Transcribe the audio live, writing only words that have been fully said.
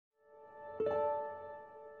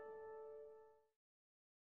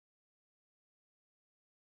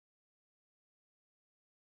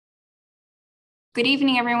Good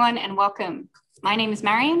evening, everyone, and welcome. My name is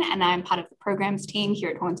Marion, and I'm part of the programs team here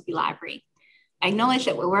at Hornsby Library. I acknowledge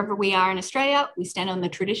that wherever we are in Australia, we stand on the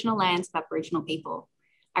traditional lands of Aboriginal people.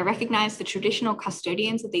 I recognise the traditional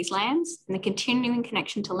custodians of these lands and the continuing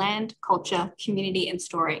connection to land, culture, community, and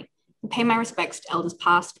story, and pay my respects to elders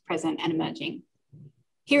past, present, and emerging.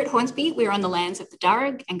 Here at Hornsby, we are on the lands of the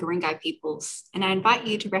Darug and Guringai peoples, and I invite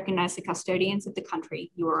you to recognise the custodians of the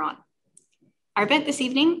country you are on. Our event this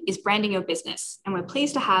evening is Branding Your Business, and we're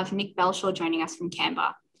pleased to have Nick Belshaw joining us from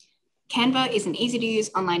Canva. Canva is an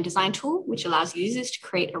easy-to-use online design tool which allows users to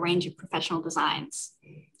create a range of professional designs.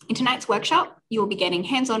 In tonight's workshop, you will be getting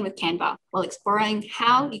hands-on with Canva while exploring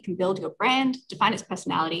how you can build your brand, define its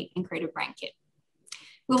personality, and create a brand kit.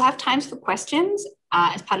 We'll have times for questions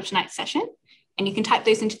as part of tonight's session, and you can type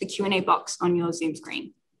those into the Q&A box on your Zoom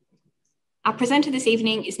screen. Our presenter this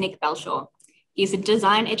evening is Nick Belshaw. He is a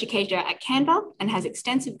design educator at Canva and has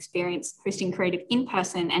extensive experience hosting creative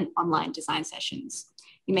in-person and online design sessions.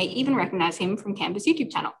 You may even recognize him from Canva's YouTube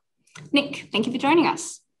channel. Nick, thank you for joining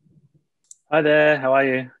us. Hi there, how are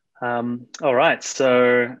you? All right,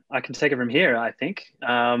 so I can take it from here, I think.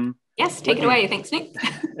 Yes, take it away. Thanks, Nick.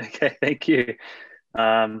 Okay, thank you.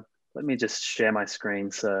 Let me just share my screen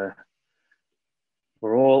so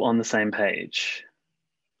we're all on the same page.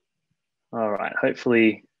 All right,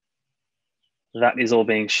 hopefully that is all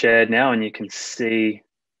being shared now and you can see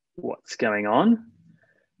what's going on.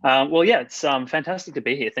 Well, yeah, it's fantastic to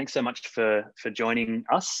be here. Thanks so much for joining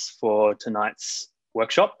us for tonight's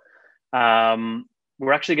workshop.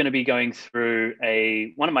 We're actually going to be going through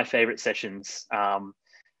one of my favorite sessions.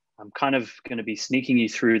 I'm kind of going to be sneaking you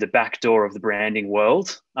through the back door of the branding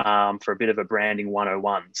world for a bit of a branding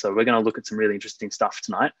 101. So we're going to look at some really interesting stuff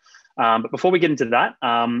tonight. But before we get into that,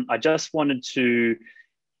 I just wanted to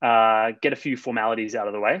get a few formalities out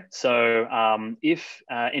of the way. So if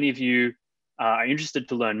any of you are interested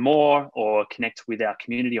to learn more or connect with our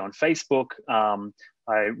community on Facebook,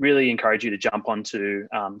 I really encourage you to jump onto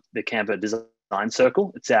the Canva Design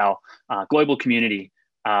Circle. It's our global community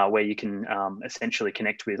where you can essentially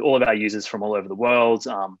connect with all of our users from all over the world.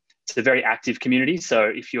 It's a very active community. So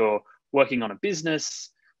if you're working on a business,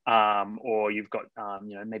 or you've got,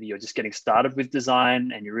 maybe you're just getting started with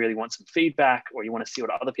design and you really want some feedback, or you want to see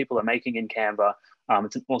what other people are making in Canva,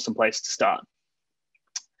 it's an awesome place to start.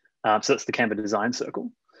 So that's the Canva Design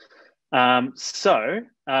Circle.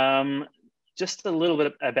 Just a little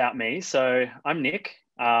bit about me. So I'm Nick.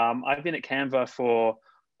 I've been at Canva for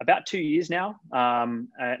about 2 years now, and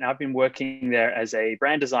I've been working there as a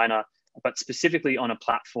brand designer, but specifically on a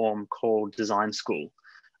platform called Design School.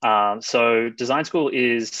 So Design School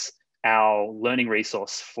is our learning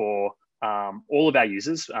resource for all of our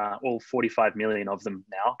users, all 45 million of them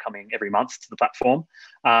now coming every month to the platform.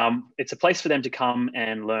 It's a place for them to come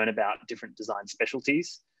and learn about different design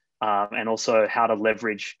specialties and also how to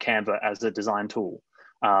leverage Canva as a design tool.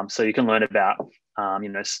 So you can learn about,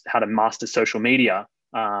 how to master social media.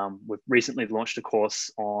 We've recently launched a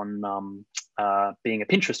course on being a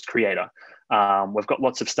Pinterest creator. We've got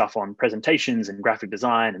lots of stuff on presentations and graphic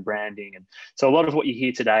design and branding. And so a lot of what you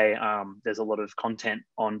hear today, there's a lot of content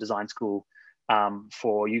on Design School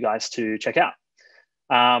for you guys to check out.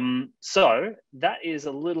 So that is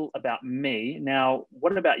a little about me. Now,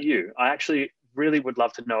 what about you? I actually really would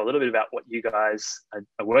love to know a little bit about what you guys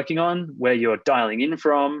are working on, where you're dialing in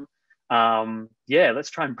from. Yeah, let's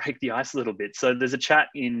try and break the ice a little bit. So there's a chat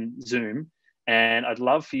in Zoom, and I'd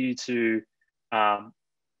love for you to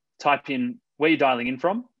type in where you're dialing in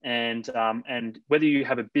from and whether you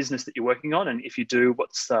have a business that you're working on, and if you do,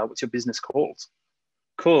 what's your business called?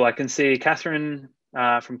 Cool. I can see Catherine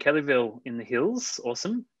from Kellyville in the hills.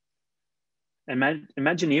 Awesome.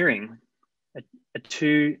 Imagineering,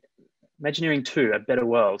 Imagineering 2, a better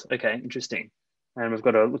world. Okay, interesting. And we've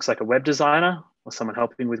got looks like a web designer or someone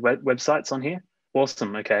helping with websites on here.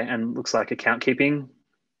 Awesome. Okay, and looks like account keeping,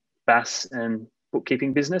 BAS and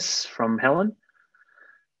bookkeeping business from Helen.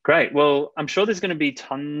 Great. Well, I'm sure there's going to be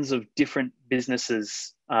tons of different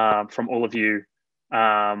businesses from all of you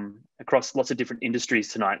across lots of different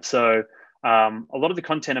industries tonight. So a lot of the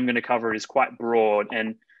content I'm going to cover is quite broad,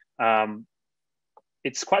 and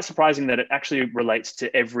it's quite surprising that it actually relates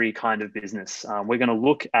to every kind of business. We're going to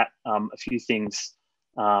look at a few things.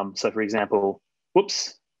 So for example,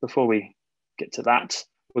 before we get to that,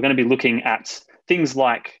 we're going to be looking at things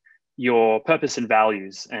like your purpose and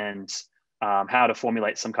values and how to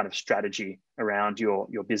formulate some kind of strategy around your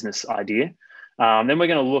business idea. Then we're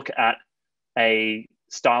going to look at a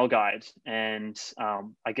style guide and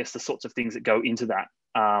I guess the sorts of things that go into that.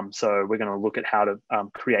 So we're going to look at how to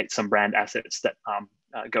create some brand assets that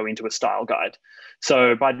go into a style guide.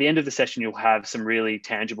 So by the end of the session, you'll have some really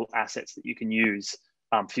tangible assets that you can use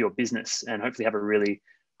for your business, and hopefully have a really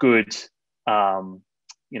good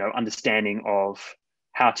understanding of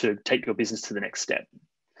how to take your business to the next step.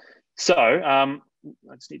 So I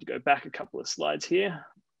just need to go back a couple of slides here.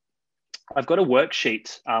 I've got a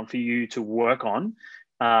worksheet for you to work on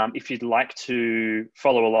if you'd like to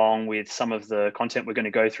follow along with some of the content we're going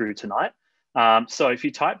to go through tonight. So if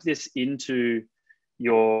you type this into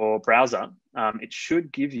your browser, it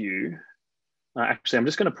should give you, actually, I'm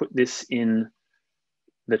just going to put this in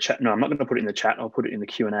the chat. No, I'm not going to put it in the chat. I'll put it in the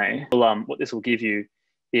Q&A. What this will give you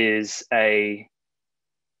is it'll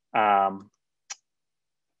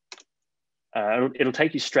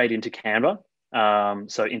take you straight into Canva.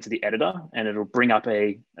 So into the editor, and it'll bring up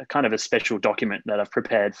a kind of a special document that I've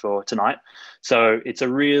prepared for tonight. So it's a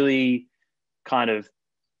really kind of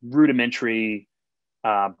rudimentary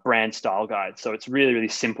brand style guide. So it's really, really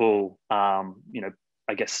simple, I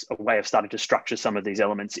guess a way of starting to structure some of these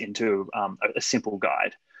elements into a simple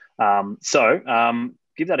guide. So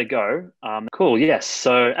give that a go. Cool, yes.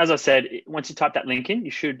 So as I said, once you type that link in,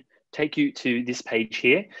 you should take you to this page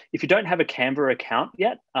here. If you don't have a Canva account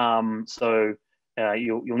yet, you'll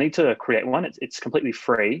need to create one. It's completely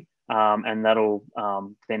free, and that'll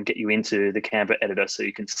then get you into the Canva editor so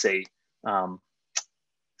you can see the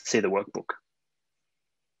workbook.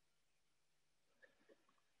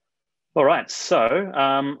 All right,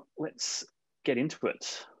 so let's get into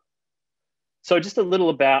it. So just a little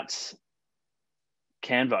about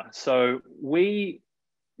Canva. So we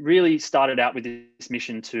really started out with this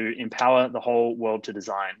mission to empower the whole world to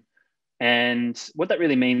design. And what that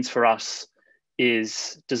really means for us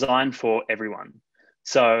is design for everyone.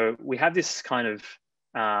 So we have this kind of,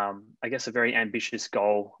 I guess, a very ambitious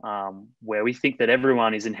goal where we think that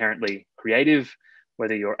everyone is inherently creative.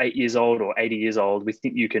 Whether you're 8 years old or 80 years old, we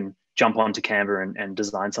think you can jump onto Canva and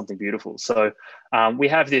design something beautiful. So we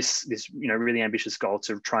have this really ambitious goal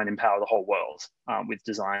to try and empower the whole world with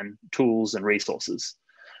design tools and resources.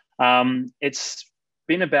 It's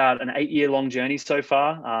been about an 8-year-long journey so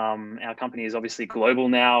far. Our company is obviously global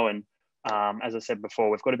now, and as I said before,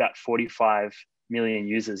 we've got about 45 million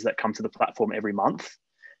users that come to the platform every month.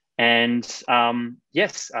 And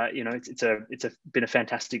yes, it's been a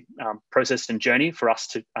fantastic process and journey for us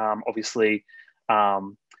to obviously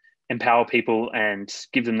empower people and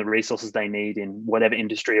give them the resources they need in whatever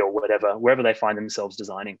industry or wherever they find themselves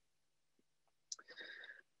designing.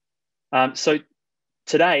 So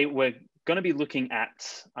today we're going to be looking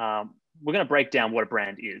at, we're going to break down what a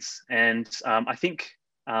brand is. And I think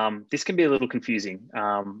this can be a little confusing.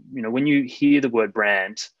 When you hear the word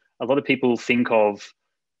brand, a lot of people think of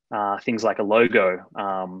things like a logo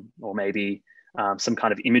or maybe some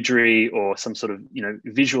kind of imagery or some sort of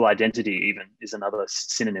visual identity even is another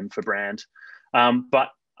synonym for brand. But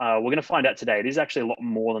we're going to find out today it is actually a lot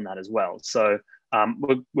more than that as well. So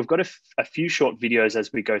we've got a few short videos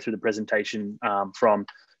as we go through the presentation from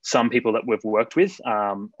some people that we've worked with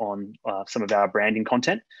on some of our branding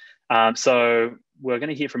content. So we're going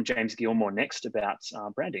to hear from James Gilmore next about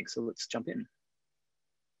branding. So let's jump in.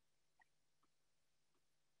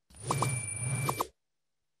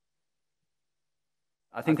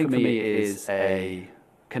 I think for me it is a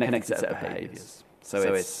connected set of behaviours. So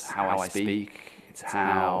it's how I speak, it's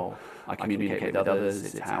how I communicate with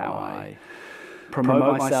others, it's how I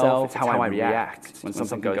promote myself, it's how I react. When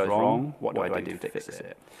something goes wrong, what do I do to fix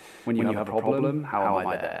it? When you have a problem, how am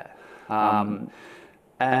I there?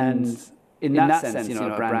 And in that sense, a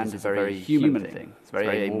brand is a very human thing. It's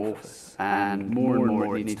very amorphous. And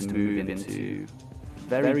more it needs to move into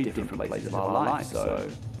very different places of our life. So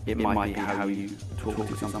it might be how you talk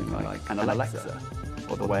to something like an Alexa,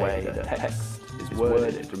 or the way that text is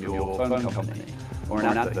worded from your phone company, or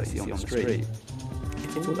an advert you see on the street.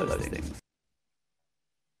 It's all those things.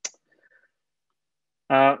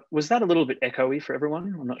 Was that a little bit echoey for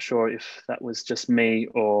everyone? I'm not sure if that was just me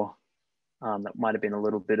or that might have been a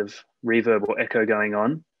little bit of reverb or echo going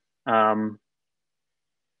on.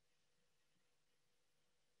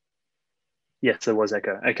 Yes, there was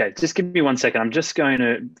echo. Okay, just give me 1 second. I'm just going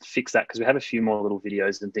to fix that because we have a few more little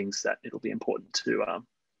videos and things that it'll be important to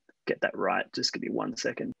get that right. Just give me 1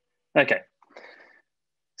 second. Okay.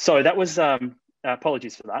 So that was,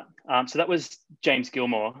 apologies for that. So that was James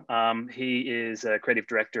Gilmore. He is a creative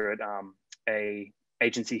director at a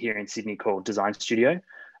agency here in Sydney called Design Studio.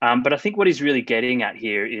 But I think what he's really getting at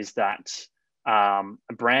here is that a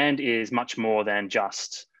brand is much more than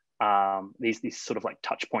just these sort of like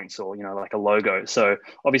touch points, or, you know, like a logo. So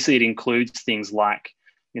obviously it includes things like,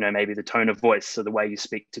 you know, maybe the tone of voice, so the way you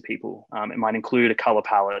speak to people. It might include a color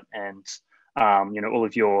palette and, you know, all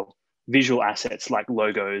of your visual assets like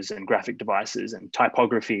logos and graphic devices and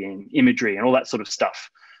typography and imagery and all that sort of stuff.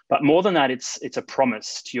 But more than that, it's a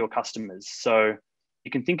promise to your customers. So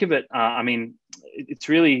you can think of it, I mean, it's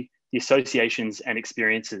really the associations and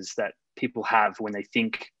experiences that people have when they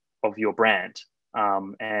think of your brand.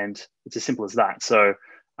 And it's as simple as that. So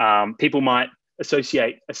people might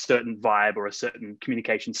associate a certain vibe or a certain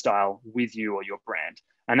communication style with you or your brand.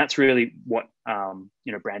 And that's really what,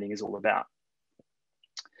 you know, branding is all about.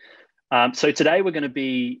 So today we're going to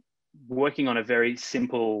be working on a very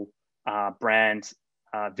simple brand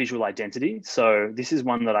visual identity. So this is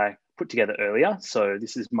one that I put together earlier. So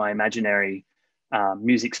this is my imaginary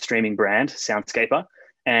music streaming brand, Soundscaper.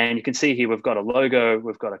 And you can see here, we've got a logo,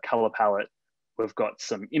 we've got a color palette, we've got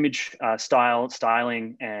some image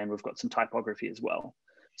styling, and we've got some typography as well.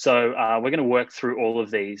 So we're going to work through all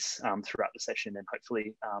of these throughout the session, and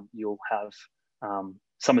hopefully you'll have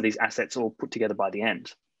some of these assets all put together by the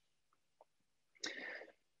end.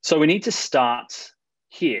 So we need to start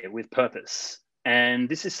here with purpose. And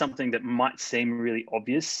this is something that might seem really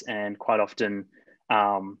obvious and quite often,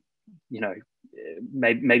 you know,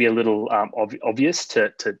 maybe a little obvious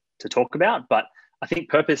to talk about, but I think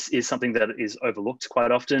purpose is something that is overlooked quite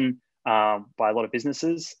often by a lot of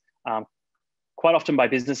businesses, quite often by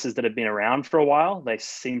businesses that have been around for a while. They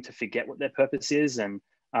seem to forget what their purpose is, and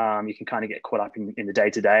you can kind of get caught up in the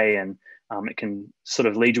day-to-day, and it can sort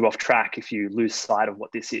of lead you off track if you lose sight of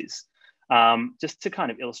what this is. Just to kind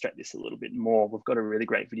of illustrate this a little bit more, we've got a really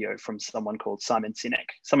great video from someone called Simon Sinek.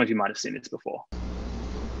 Some of you might have seen this before.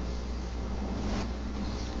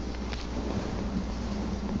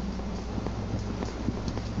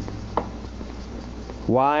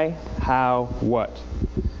 Why, how, what?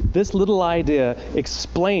 This little idea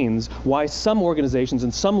explains why some organizations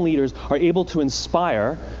and some leaders are able to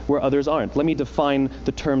inspire where others aren't. Let me define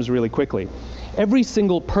the terms really quickly. Every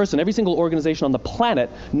single person, every single organization on the planet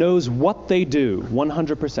knows what they do,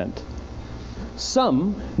 100%.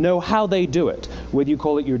 Some know how they do it, whether you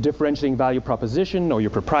call it your differentiating value proposition or your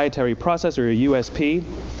proprietary process or your USP.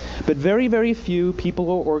 But very, very few people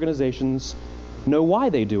or organizations know why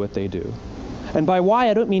they do what they do. And by why,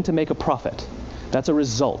 I don't mean to make a profit. That's a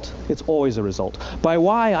result. It's always a result. By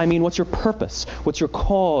why, I mean what's your purpose? What's your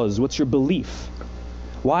cause? What's your belief?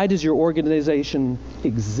 Why does your organization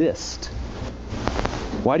exist?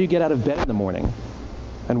 Why do you get out of bed in the morning?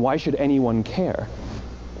 And why should anyone care?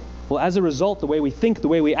 Well, as a result, the way we think, the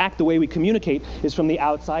way we act, the way we communicate is from the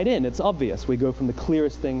outside in. It's obvious. We go from the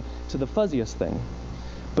clearest thing to the fuzziest thing.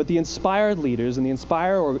 But the inspired leaders and the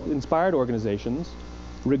inspired organizations,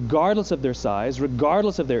 regardless of their size,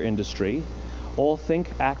 regardless of their industry, all think,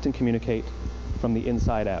 act, and communicate from the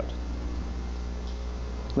inside out.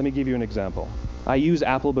 Let me give you an example. I use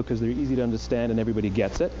Apple because they're easy to understand and everybody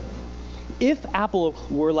gets it. If Apple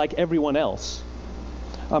were like everyone else,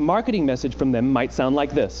 a marketing message from them might sound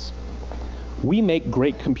like this. We make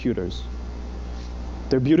great computers.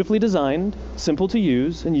 They're beautifully designed, simple to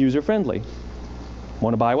use, and user-friendly.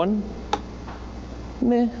 Want to buy one?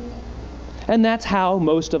 Meh. And that's how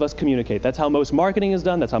most of us communicate. That's how most marketing is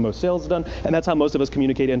done, that's how most sales is done, and that's how most of us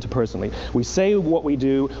communicate interpersonally. We say what we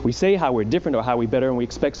do, we say how we're different or how we're better, and we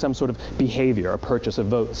expect some sort of behavior, a purchase, a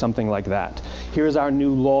vote, something like that. Here's our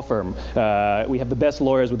new law firm. We have the best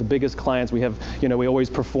lawyers with the biggest clients. We have, you know, we always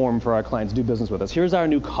perform for our clients, do business with us. Here's our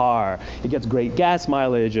new car. It gets great gas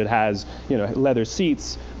mileage. It has, you know, leather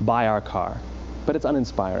seats. Buy our car. But it's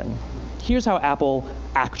uninspiring. Here's how Apple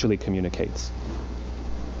actually communicates.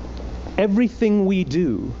 Everything we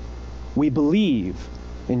do, we believe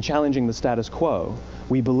in challenging the status quo.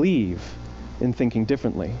 We believe in thinking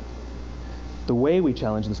differently. The way we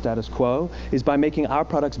challenge the status quo is by making our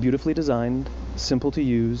products beautifully designed, simple to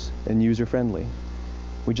use, and user-friendly.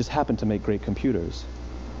 We just happen to make great computers.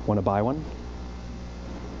 Want to buy one?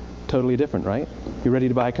 Totally different, right? You're ready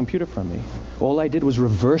to buy a computer from me. All I did was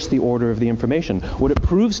reverse the order of the information. What it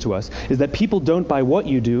proves to us is that people don't buy what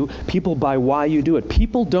you do, people buy why you do it.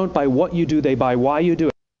 People don't buy what you do, they buy why you do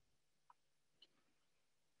it.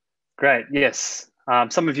 Great, yes.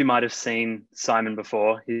 Some of you might have seen Simon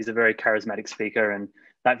before. He's a very charismatic speaker, and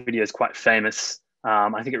that video is quite famous.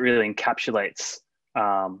 I think it really encapsulates,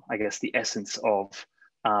 I guess, the essence of,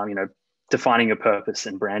 you know, defining your purpose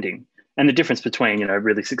and branding, and the difference between, you know,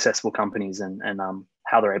 really successful companies and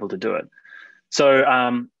how they're able to do it. So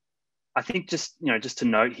I think just, you know, just to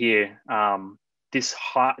note here, this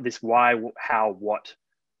why, how, what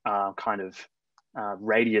kind of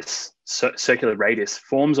radius, circular radius,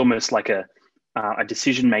 forms almost like a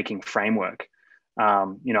decision-making framework. I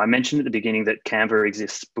mentioned at the beginning that Canva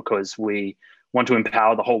exists because we want to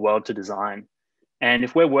empower the whole world to design. And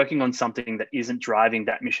if we're working on something that isn't driving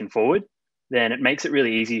that mission forward, then it makes it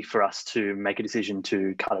really easy for us to make a decision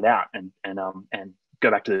to cut it out and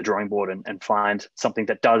go back to the drawing board and find something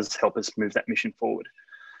that does help us move that mission forward.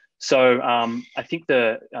 So I think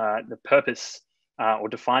the purpose or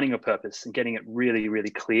defining a purpose and getting it really,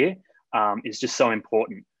 really clear is just so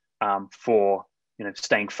important for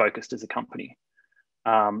staying focused as a company.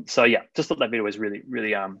 So yeah, just thought that video was really,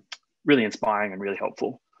 really, really inspiring and really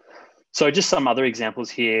helpful. So just some other examples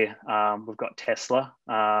here. We've got Tesla.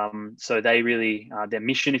 So they really, their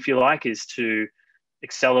mission, if you like, is to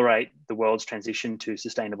accelerate the world's transition to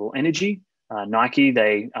sustainable energy. Nike,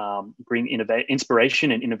 they bring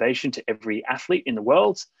inspiration and innovation to every athlete in the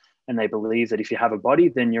world. And they believe that if you have a body,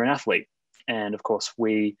 then you're an athlete. And of course,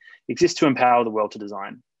 we exist to empower the world to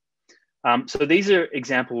design. So these are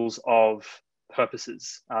examples of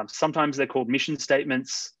purposes. Sometimes they're called mission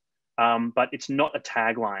statements, but it's not a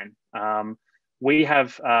tagline. We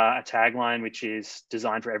have a tagline which is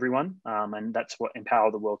design for everyone, and that's what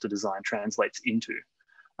empower the world to design translates into.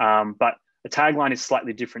 But a tagline is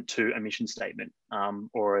slightly different to a mission statement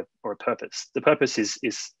or a purpose. The purpose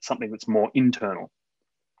is something that's more internal.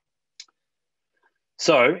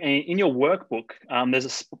 So in your workbook,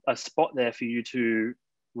 there's a spot there for you to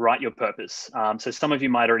write your purpose. So some of you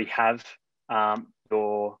might already have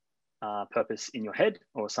your purpose in your head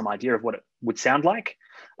or some idea of what it would sound like.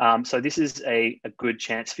 So this is a good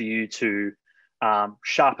chance for you to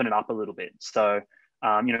sharpen it up a little bit. So,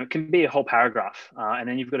 it can be a whole paragraph and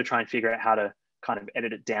then you've got to try and figure out how to kind of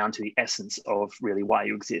edit it down to the essence of really why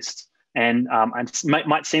you exist. And it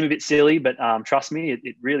might seem a bit silly, but trust me,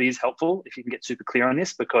 it really is helpful if you can get super clear on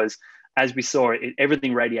this, because as we saw,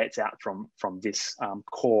 everything radiates out from this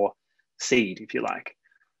core seed, if you like.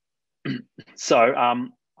 So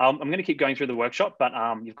I'm going to keep going through the workshop, but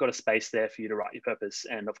you've got a space there for you to write your purpose.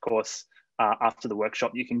 And of course, after the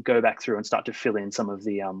workshop, you can go back through and start to fill in some of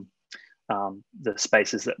the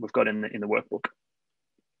spaces that we've got in the workbook.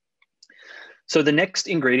 So the next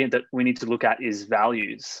ingredient that we need to look at is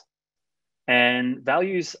values. And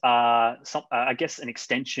values are, I guess, an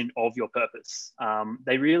extension of your purpose.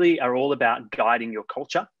 They really are all about guiding your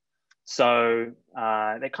culture. So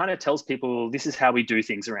they kind of tells people, this is how we do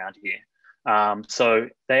things around here. So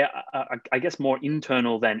they are, I guess, more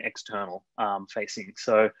internal than external facing.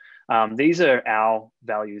 So these are our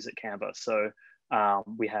values at Canva. So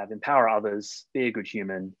we have empower others, be a good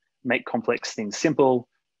human, make complex things simple,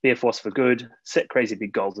 be a force for good, set crazy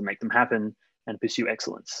big goals and make them happen, and pursue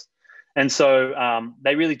excellence. And so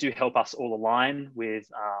they really do help us all align with,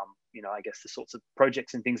 I guess, the sorts of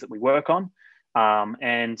projects and things that we work on.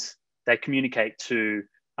 And they communicate to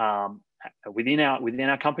within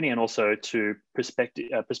our company and also to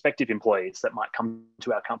prospective employees that might come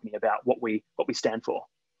to our company about what we stand for.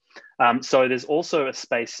 So there's also a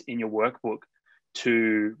space in your workbook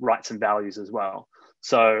to write some values as well.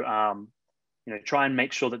 So try and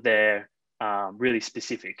make sure that they're really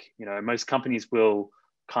specific. Most companies will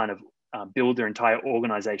kind of build their entire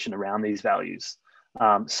organization around these values.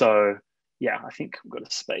 So yeah, I think we've got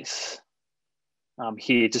a space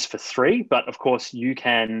here just for 3, but of course you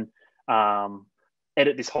can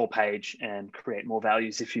edit this whole page and create more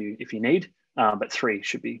values if you need, but 3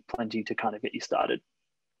 should be plenty to kind of get you started.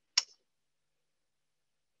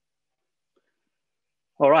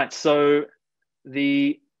 All right, so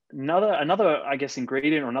another I guess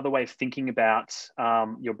ingredient or another way of thinking about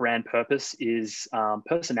your brand purpose is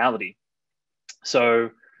personality. So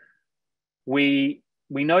we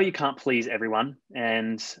know you can't please everyone,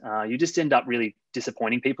 and you just end up really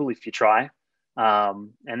disappointing people if you try.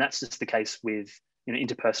 And that's just the case with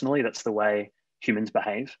interpersonally. That's the way humans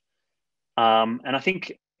behave. And I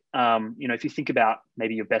think if you think about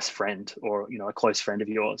maybe your best friend or a close friend of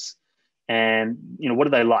yours, and what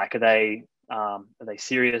are they like? Are they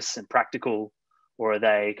serious and practical, or are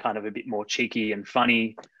they kind of a bit more cheeky and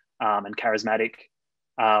funny and charismatic?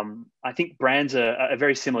 I think brands are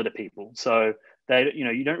very similar to people. So they,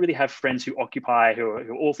 you don't really have friends who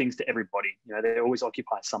are all things to everybody. They always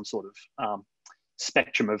occupy some sort of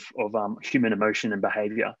spectrum of human emotion and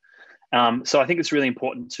behavior. So I think it's really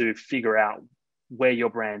important to figure out where your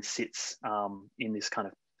brand sits in this kind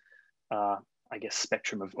of, I guess,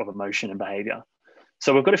 spectrum of emotion and behavior.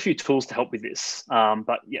 So we've got a few tools to help with this.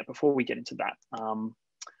 But yeah, before we get into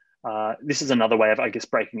that, this is another way of, I guess,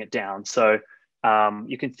 breaking it down. So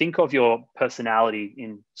you can think of your personality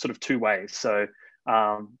in sort of 2 ways. So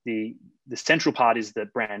the central part is the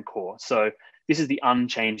brand core. So this is the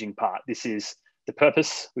unchanging part. This is the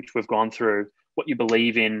purpose, which we've gone through, what you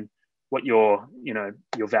believe in, what your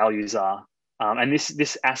values are. And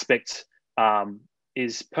this aspect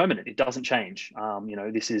is permanent. It doesn't change.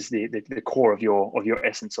 This is the core of your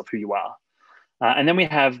essence of who you are. And then we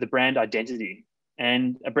have the brand identity.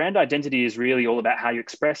 And a brand identity is really all about how you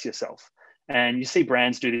express yourself. And you see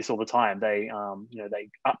brands do this all the time. They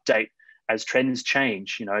update as trends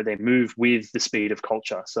change. They move with the speed of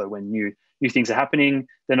culture. So when new things are happening,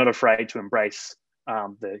 they're not afraid to embrace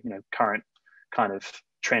the current kind of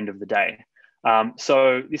trend of the day.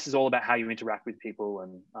 So this is all about how you interact with people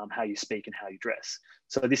and how you speak and how you dress.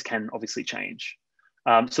 So this can obviously change.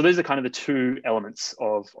 So those are kind of the two elements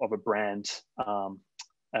of a brand, of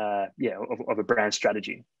a brand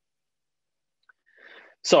strategy.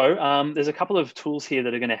 So there's a couple of tools here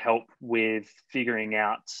that are going to help with figuring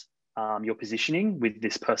out your positioning with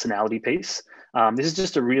this personality piece. This is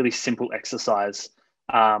just a really simple exercise.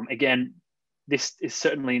 Again, this is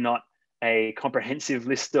certainly not a comprehensive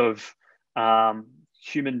list of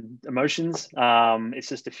human emotions. It's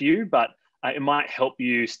just a few, but it might help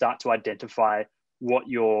you start to identify what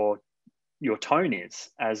your tone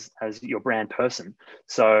is as your brand person.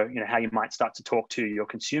 So how you might start to talk to your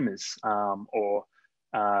consumers or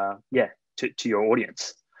to your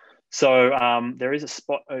audience. So there is a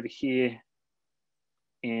spot over here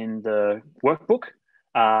in the workbook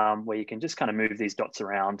where you can just kind of move these dots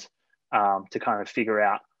around to kind of figure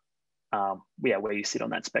out where you sit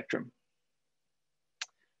on that spectrum.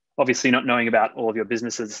 Obviously, not knowing about all of your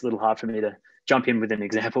businesses, it's a little hard for me to jump in with an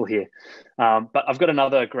example here. But I've got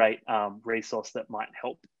another great resource that might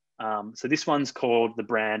help. So this one's called the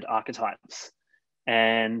Brand Archetypes.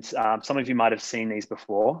 And some of you might have seen these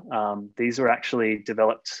before. These were actually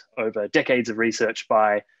developed over decades of research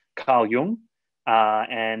by Carl Jung,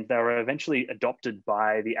 and they were eventually adopted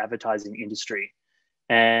by the advertising industry.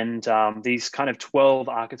 And these kind of 12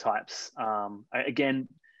 archetypes, again,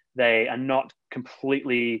 they are not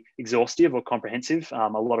completely exhaustive or comprehensive. A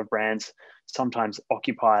lot of brands sometimes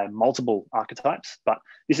occupy multiple archetypes, but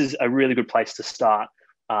this is a really good place to start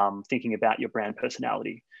thinking about your brand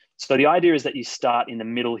personality. So the idea is that you start in the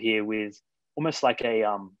middle here with almost like a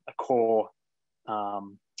core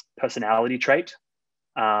personality trait,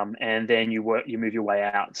 and then you move your way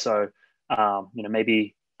out. So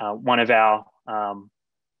maybe one of our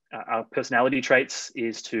personality traits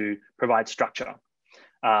is to provide structure,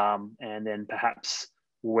 and then perhaps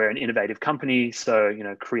we're an innovative company, so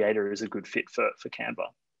creator is a good fit for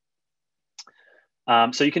Canva.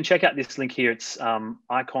 So you can check out this link here. It's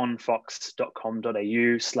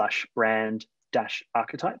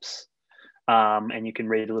iconfox.com.au/brand-archetypes. And you can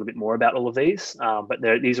read a little bit more about all of these, but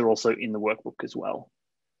these are also in the workbook as well.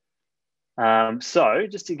 So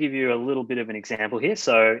just to give you a little bit of an example here.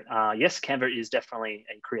 So yes, Canva is definitely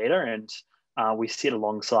a creator, and we sit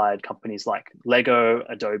alongside companies like Lego,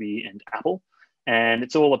 Adobe, and Apple. And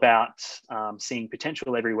it's all about seeing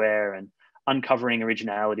potential everywhere and uncovering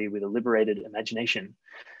originality with a liberated imagination.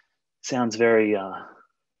 Sounds very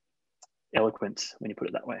eloquent when you put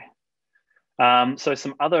it that way. So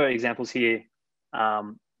some other examples here.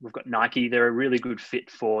 We've got Nike. They're a really good fit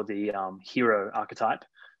for the hero archetype.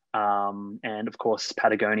 And of course,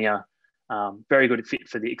 Patagonia, very good fit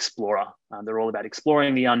for the explorer. They're all about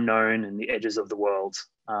exploring the unknown and the edges of the world.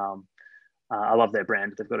 I love their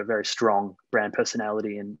brand. They've got a very strong brand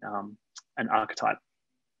personality and an archetype.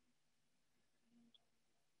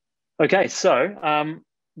 Okay, so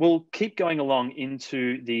we'll keep going along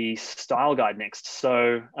into the style guide next.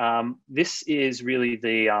 So this is really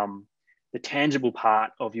the tangible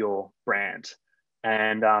part of your brand.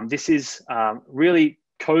 And this is really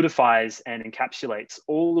codifies and encapsulates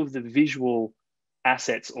all of the visual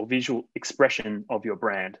assets or visual expression of your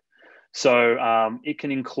brand. So it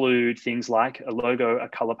can include things like a logo, a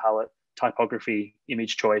color palette, typography,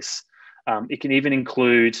 image choice. It can even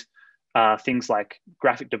include things like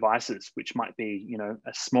graphic devices, which might be, a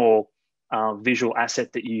small visual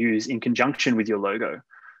asset that you use in conjunction with your logo.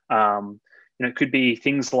 It could be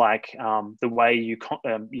things like the way you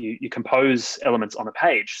compose elements on a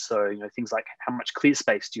page. So, things like how much clear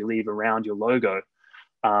space do you leave around your logo?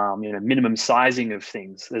 Minimum sizing of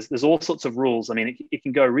things. There's all sorts of rules. I mean, it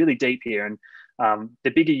can go really deep here. And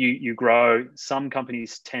the bigger you grow, some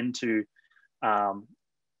companies tend to,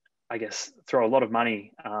 I guess, throw a lot of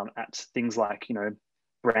money at things like,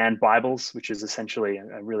 brand Bibles, which is essentially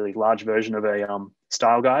a really large version of a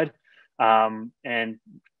style guide, and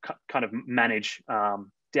kind of manage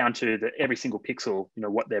down to every single pixel,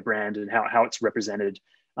 what their brand and how it's represented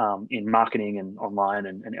in marketing and online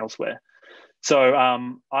and elsewhere. So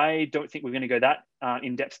I don't think we're going to go that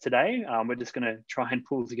in depth today. We're just going to try and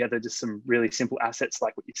pull together just some really simple assets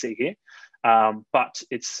like what you see here. But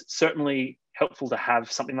it's certainly helpful to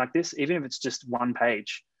have something like this, even if it's just one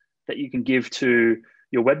page that you can give to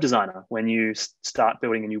your web designer when you start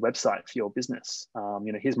building a new website for your business.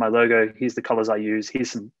 You know, here's my logo, here's the colors I use,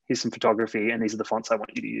 here's some photography, and these are the fonts I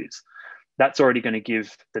want you to use. That's already going to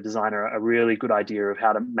give the designer a really good idea of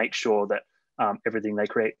how to make sure that everything they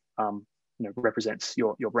create you know, represents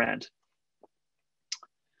your brand.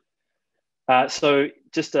 So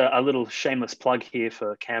just a little shameless plug here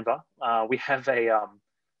for Canva. We have a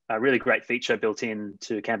really great feature built in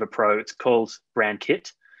to Canva Pro. It's called Brand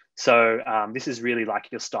Kit. So this is really like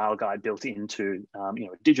your style guide built into you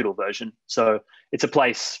know, a digital version. So it's a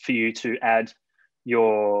place for you to add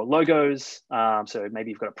your logos. So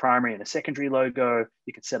maybe you've got a primary and a secondary logo.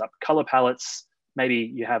 You can set up color palettes.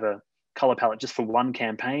 Maybe you have a color palette just for one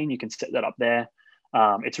campaign. You can set that up there.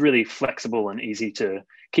 It's really flexible and easy to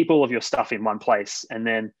keep all of your stuff in one place, and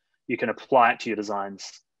then you can apply it to your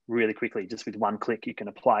designs really quickly. Just with one click, you can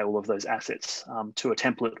apply all of those assets to a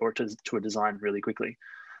template or to a design really quickly.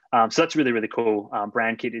 So that's really, really cool.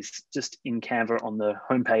 Brand Kit is just in Canva on the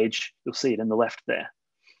homepage. You'll see it in the left there.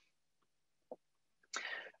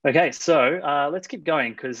 Okay, so let's keep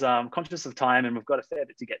going because I'm conscious of time and we've got a fair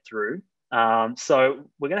bit to get through. So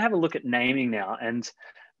we're going to have a look at naming now, and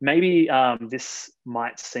maybe this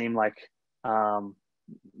might seem like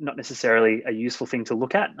not necessarily a useful thing to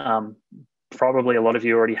look at. Probably a lot of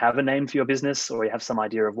you already have a name for your business, or you have some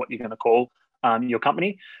idea of what you're going to call your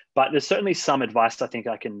company, but there's certainly some advice I think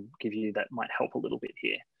I can give you that might help a little bit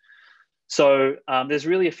here. So there's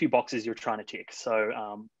really a few boxes you're trying to tick. So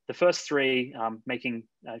the first three,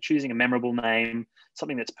 choosing a memorable name,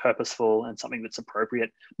 something that's purposeful and something that's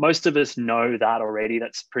appropriate. Most of us know that already.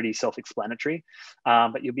 That's pretty self-explanatory,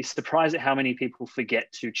 but you'll be surprised at how many people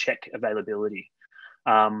forget to check availability.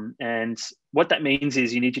 And what that means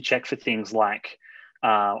is you need to check for things like,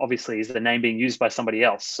 obviously, is the name being used by somebody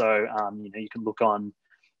else? So you know, you can look on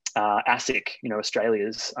ASIC, you know,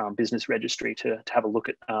 Australia's business registry to have a look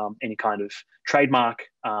at any kind of trademark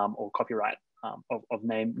or copyright of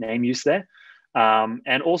name use there.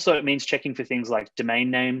 And also it means checking for things like domain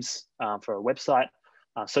names for a website,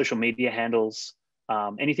 social media handles,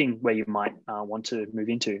 anything where you might want to move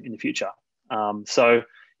into in the future. So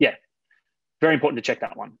yeah, very important to check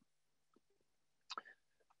that one.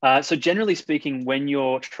 So generally speaking, when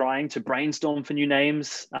you're trying to brainstorm for new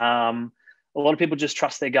names, a lot of people just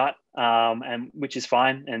trust their gut, and which is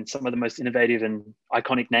fine. And some of the most innovative and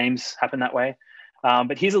iconic names happen that way.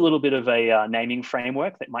 But here's a little bit of a naming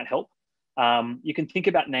framework that might help. You can think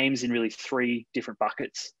about names in really three different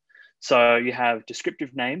buckets. So you have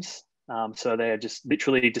descriptive names. So they're just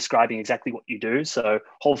literally describing exactly what you do. So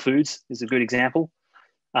Whole Foods is a good example.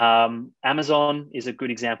 Amazon is a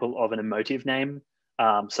good example of an emotive name.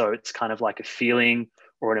 So it's kind of like a feeling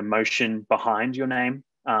or an emotion behind your name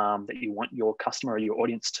that you want your customer or your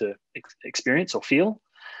audience to experience or feel.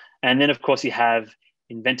 And then, of course, you have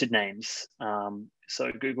invented names.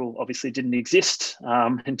 So Google obviously didn't exist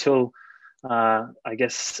until, I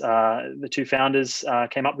guess, the two founders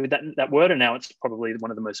came up with that word, and now it's probably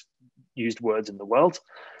one of the most used words in the world.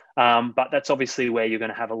 But that's obviously where you're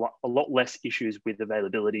going to have a lot less issues with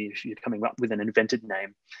availability if you're coming up with an invented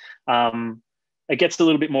name. It gets a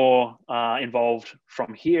little bit more involved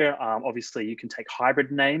from here. Obviously, you can take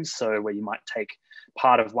hybrid names, so where you might take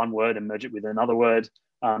part of one word and merge it with another word.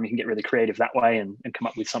 You can get really creative that way and come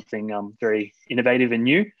up with something very innovative and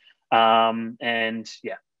new. And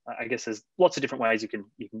yeah, I guess there's lots of different ways you can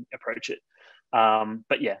approach it.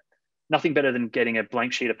 But yeah, nothing better than getting a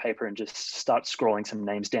blank sheet of paper and just start scrolling some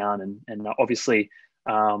names down, and obviously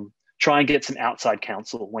try and get some outside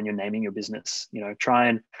counsel when you're naming your business. You know, try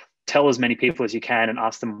and tell as many people as you can and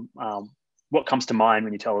ask them what comes to mind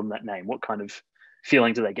when you tell them that name. What kind of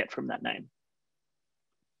feeling do they get from that name?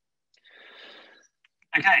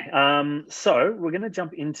 Okay, so we're going to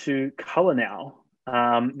jump into color now.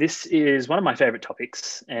 This is one of my favorite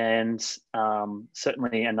topics, and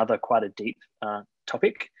certainly another quite a deep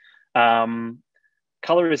topic.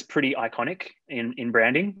 Color is pretty iconic in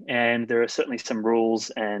branding, and there are certainly some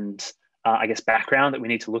rules and I guess background that we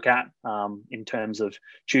need to look at in terms of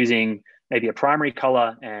choosing maybe a primary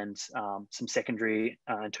color and some secondary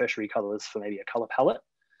and tertiary colors for maybe a color palette.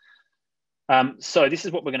 So this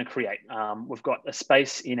is what we're going to create. We've got a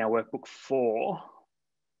space in our workbook for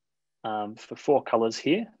 4 colors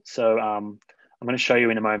here. So I'm going to show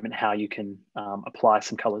you in a moment how you can apply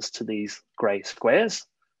some colors to these gray squares.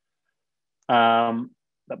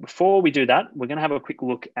 But But before we do that, we're going to have a quick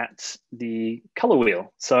look at the color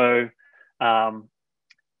wheel. So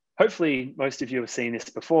hopefully most of you have seen this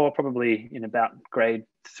before, probably in about grade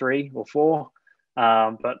 3 or 4.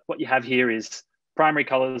 But what you have here is primary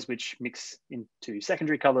colors, which mix into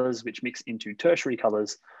secondary colors, which mix into tertiary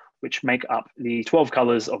colors, which make up the 12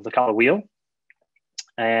 colors of the color wheel.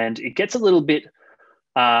 And it gets a little bit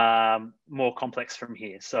more complex from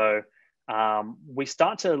here. So we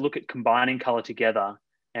start to look at combining color together,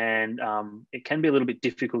 and it can be a little bit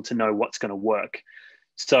difficult to know what's going to work.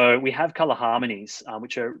 So we have color harmonies,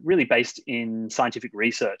 which are really based in scientific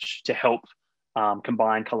research to help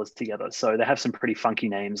combine colors together. So they have some pretty funky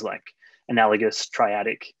names like analogous,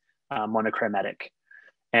 triadic, monochromatic.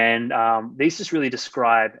 And these just really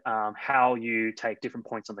describe how you take different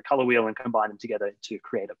points on the color wheel and combine them together to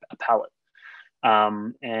create a palette.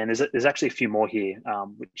 And there's actually a few more here,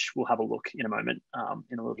 which we'll have a look in a moment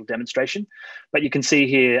in a little demonstration. But you can see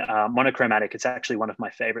here, monochromatic, it's actually one of my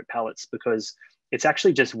favorite palettes because it's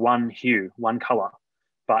actually just one hue, one color,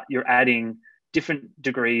 but you're adding different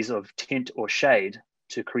degrees of tint or shade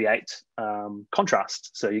to create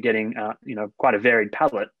contrast. So you're getting quite a varied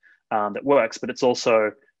palette that works, but it's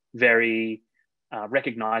also very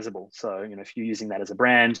recognizable. So, if you're using that as a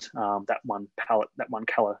brand, that one palette, that one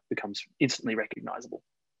color becomes instantly recognizable.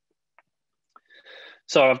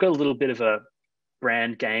 So I've got a little bit of a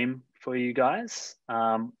brand game for you guys.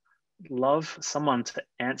 Love someone to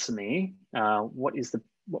answer me. What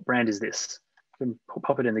brand is this? You can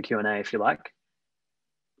pop it in the Q&A if you like.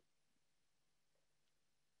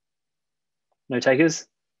 No takers?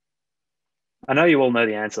 I know you all know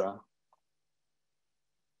the answer.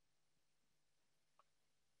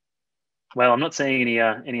 Well, I'm not seeing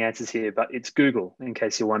any answers here, but it's Google, in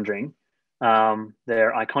case you're wondering.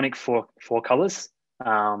 They're iconic four colors.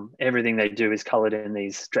 Everything they do is colored in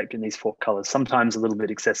these, draped in these 4 colors, sometimes a little bit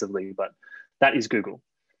excessively, but that is Google.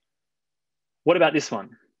 What about this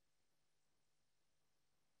one?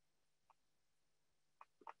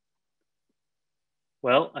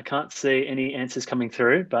 Well, I can't see any answers coming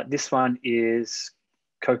through, but this one is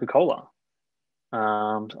Coca-Cola.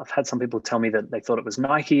 I've had some people tell me that they thought it was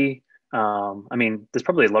Nike. I mean, there's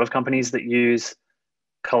probably a lot of companies that use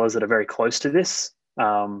colors that are very close to this,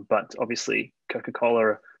 but obviously Coca-Cola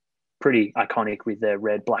are pretty iconic with their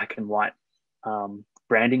red, black, and white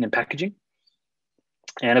branding and packaging.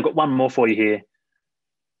 And I've got one more for you here.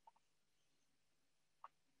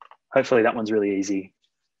 Hopefully that one's really easy.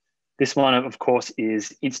 This one, of course,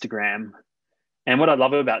 is Instagram. And what I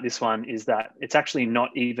love about this one is that it's actually not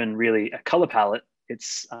even really a color palette.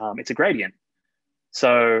 It's a gradient.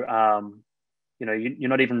 So, you're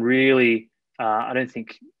not even really, I don't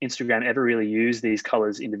think Instagram ever really use these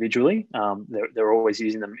colors individually. They're always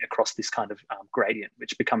using them across this kind of gradient,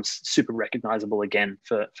 which becomes super recognizable again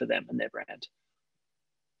for them and their brand.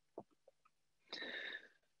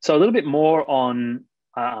 So a little bit more on,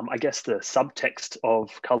 I guess, the subtext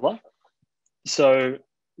of color. So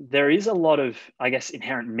there is a lot of, I guess,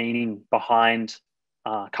 inherent meaning behind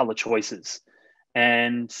color choices.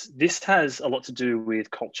 And this has a lot to do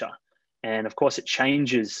with culture. And of course, it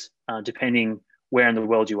changes depending where in the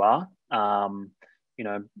world you are.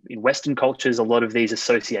 In Western cultures, a lot of these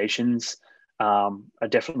associations are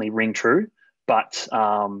definitely ring true. But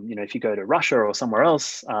if you go to Russia or somewhere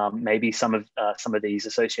else, maybe some of these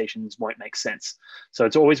associations won't make sense. So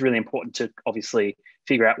it's always really important to obviously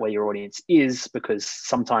figure out where your audience is, because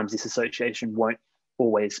sometimes this association won't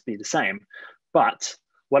always be the same. But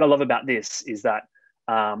what I love about this is that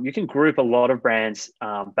you can group a lot of brands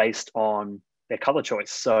based on their color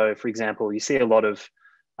choice. So, for example, you see a lot of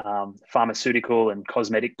pharmaceutical and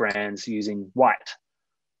cosmetic brands using white,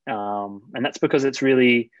 and that's because it's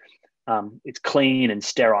really it's clean and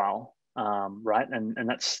sterile, right? And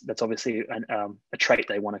that's obviously a trait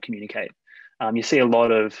they want to communicate. You see a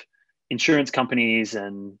lot of insurance companies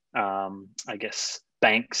and I guess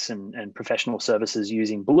banks and professional services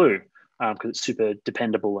using blue because it's super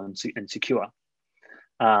dependable and secure.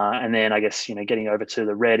 And then I guess, getting over to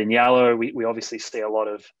the red and yellow, we obviously see a lot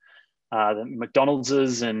of the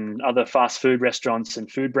McDonald's and other fast food restaurants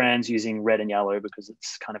and food brands using red and yellow because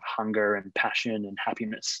it's kind of hunger and passion and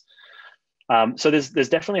happiness. So there's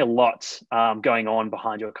definitely a lot going on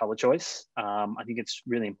behind your color choice. I think it's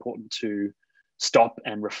really important to stop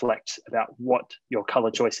and reflect about what your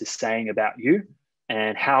color choice is saying about you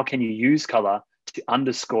and how can you use color to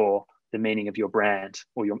underscore the meaning of your brand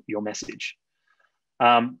or your message.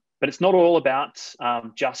 But it's not all about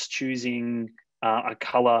just choosing a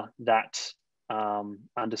color that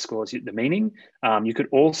underscores the meaning. You could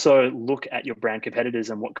also look at your brand competitors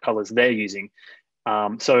and what colors they're using.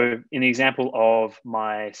 So in the example of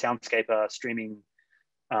my Soundscaper streaming,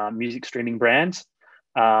 music streaming brand,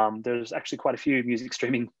 there's actually quite a few music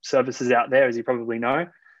streaming services out there, as you probably know.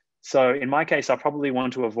 So in my case, I probably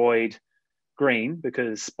want to avoid green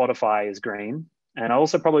because Spotify is green. And I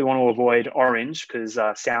also probably want to avoid orange because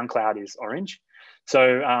SoundCloud is orange.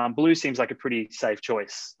 So blue seems like a pretty safe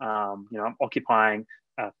choice. I'm occupying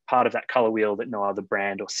part of that color wheel that no other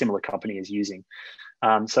brand or similar company is using.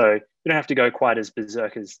 So you don't have to go quite as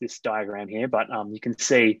berserk as this diagram here, but you can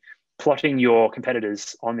see plotting your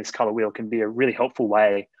competitors on this color wheel can be a really helpful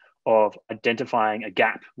way of identifying a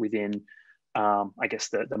gap within, I guess,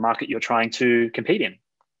 the market you're trying to compete in.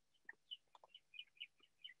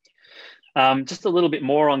 Just a little bit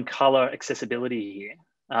more on color accessibility here.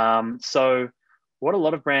 So what a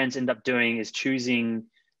lot of brands end up doing is choosing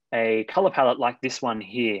a color palette like this one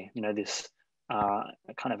here, this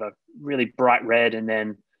kind of a really bright red and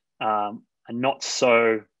then a not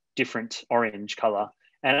so different orange color.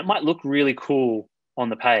 And it might look really cool on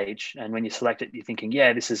the page. And when you select it, you're thinking,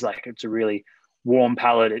 yeah, this is like, it's a really warm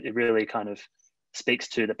palette. It really kind of speaks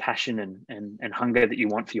to the passion and hunger that you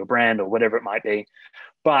want for your brand or whatever it might be.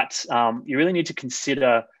 But you really need to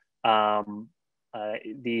consider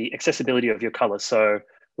the accessibility of your colors. So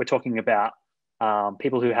we're talking about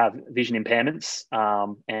people who have vision impairments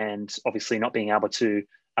and obviously not being able to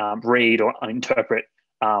read or interpret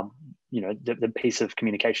the piece of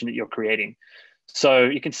communication that you're creating. So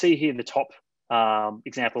you can see here the top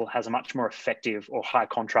example has a much more effective or high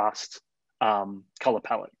contrast color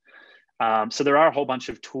palette. So there are a whole bunch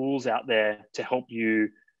of tools out there to help you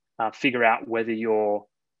figure out whether your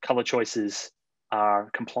color choices are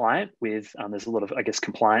compliant with, there's a lot of, I guess,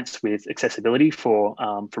 compliance with accessibility for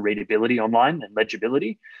readability online and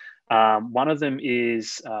legibility. One of them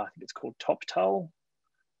is, I think it's called TopTal.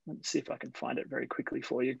 Let's see if I can find it very quickly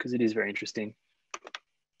for you because it is very interesting.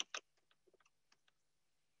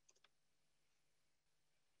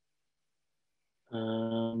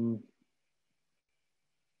 I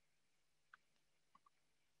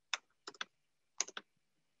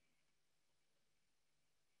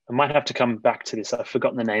might have to come back to this. I've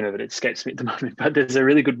forgotten the name of it. It escapes me at the moment, but there's a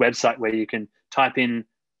really good website where you can type in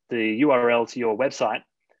the URL to your website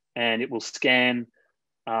and it will scan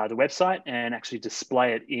the website and actually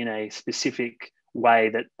display it in a specific way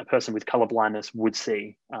that a person with color blindness would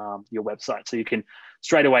see your website. So you can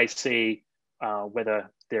straight away see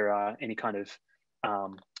whether there are any kind of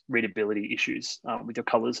readability issues with your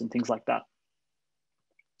colors and things like that.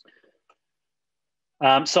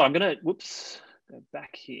 So I'm going to, go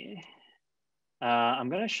back here. I'm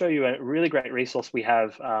going to show you a really great resource we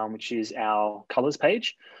have, which is our colors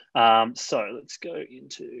page. So let's go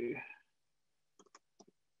into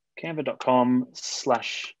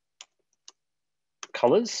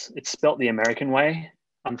canva.com/colors. It's spelt the American way,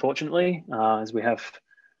 unfortunately, as we have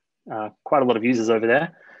quite a lot of users over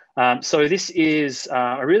there. So this is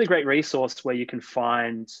a really great resource where you can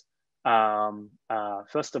find,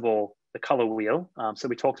 first of all, the color wheel. So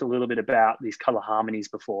we talked a little bit about these color harmonies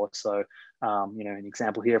before. So, an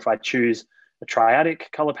example here, if I choose a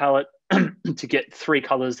triadic color palette to get 3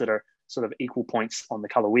 colors that are sort of equal points on the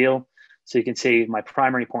color wheel. So you can see my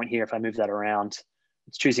primary point here, if I move that around,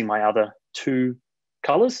 it's choosing my other 2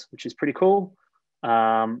 colors, which is pretty cool.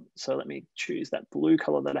 So let me choose that blue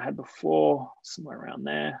color that I had before, somewhere around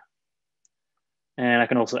there. And I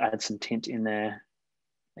can also add some tint in there,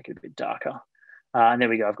 make it a bit darker. And there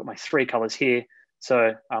we go, I've got my 3 colors here. So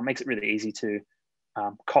it makes it really easy to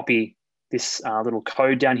copy this little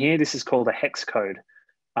code down here. This is called a hex code.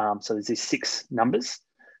 So there's these 6 numbers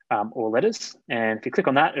or letters. And if you click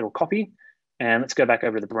on that, it'll copy. And let's go back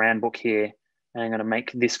over to the brand book here. And I'm going to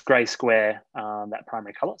make this gray square that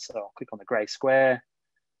primary color. So I'll click on the gray square,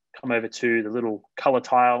 come over to the little color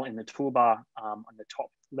tile in the toolbar on the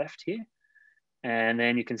top left here. And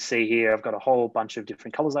then you can see here, I've got a whole bunch of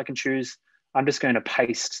different colors I can choose. I'm just going to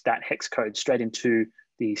paste that hex code straight into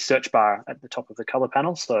the search bar at the top of the color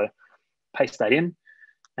panel. So paste that in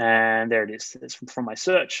and there it is. It's from my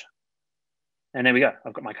search. And there we go,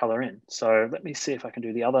 I've got my color in. So let me see if I can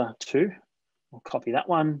do the other 2. I'll copy that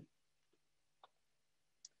one.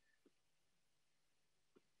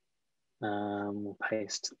 We'll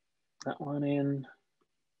paste that one in.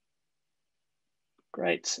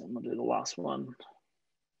 Great, and we'll do the last one.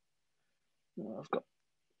 I've got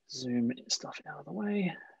zoom stuff out of the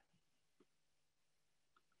way.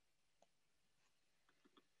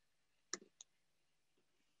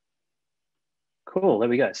 Cool, there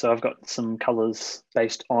we go. So I've got some colors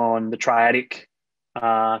based on the triadic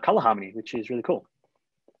color harmony, which is really cool.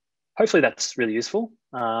 Hopefully that's really useful.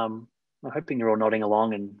 I'm hoping you're all nodding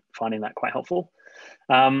along and finding that quite helpful.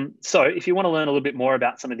 So if you want to learn a little bit more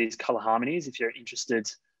about some of these color harmonies, if you're interested,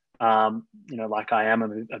 like I am,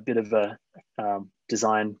 I'm a bit of a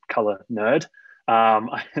design color nerd.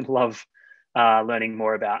 I love learning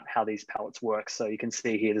more about how these palettes work. So you can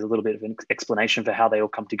see here, there's a little bit of an explanation for how they all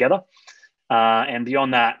come together. And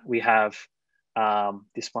beyond that, we have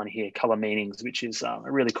this one here, color meanings, which is a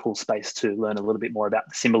really cool space to learn a little bit more about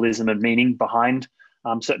the symbolism and meaning behind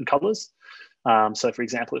certain colors. So for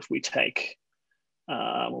example, if we take,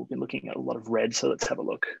 we've been looking at a lot of red, so let's have a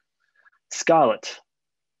look. Scarlet.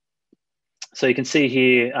 So you can see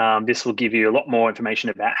here, this will give you a lot more information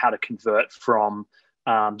about how to convert from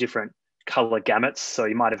different color gamuts. So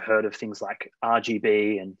you might have heard of things like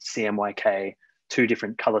RGB and CMYK, two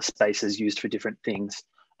different color spaces used for different things.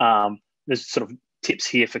 There's sort of tips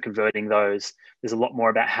here for converting those. There's a lot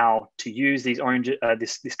more about how to use these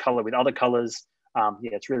this color with other colors.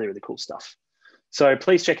 Yeah, it's really, really cool stuff. So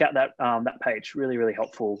please check out that, that page. Really, really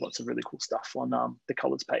helpful. Lots of really cool stuff on the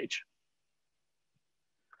colors page.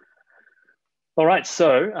 All right,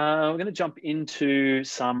 so we're going to jump into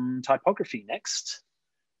some typography next.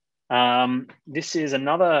 This is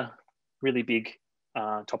another really big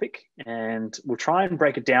topic, and we'll try and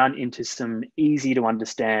break it down into some easy to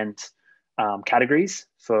understand categories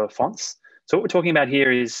for fonts. So what we're talking about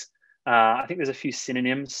here is, I think there's a few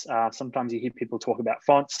synonyms. Sometimes you hear people talk about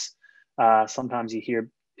fonts. Sometimes you hear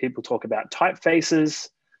people talk about typefaces,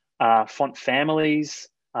 font families.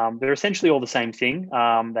 They're essentially all the same thing.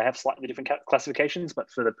 They have slightly different classifications, but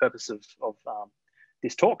for the purpose of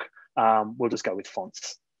this talk, we'll just go with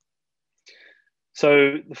fonts.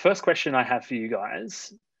 So the first question I have for you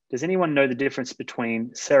guys, does anyone know the difference between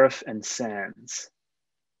serif and sans?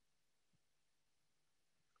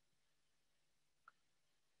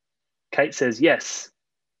 Kate says yes.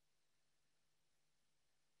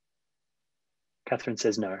 Catherine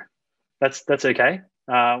says no. That's okay.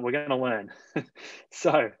 We're going to learn.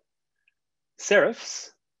 So serifs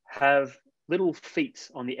have little feet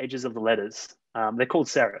on the edges of the letters. They're called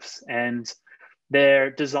serifs, and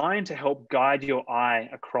they're designed to help guide your eye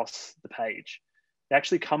across the page. They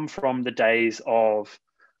actually come from the days of,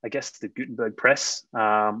 I guess, the Gutenberg press,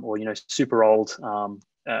 or, you know, super old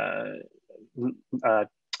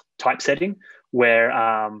typesetting,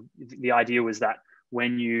 where the idea was that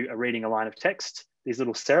when you are reading a line of text, these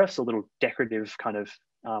little serifs or little decorative kind of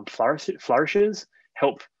flourishes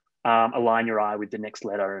help align your eye with the next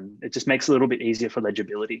letter, and it just makes it a little bit easier for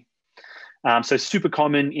legibility. So super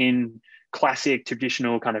common in classic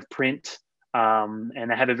traditional kind of print, and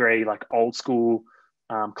they have a very like old school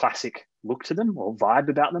classic look to them or vibe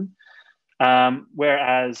about them.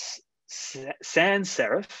 Whereas sans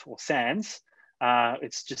serif or sans,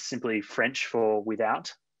 it's just simply French for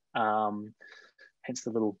without, hence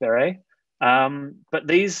the little beret. But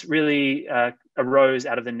these really arose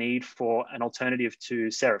out of the need for an alternative to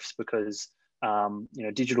serifs because you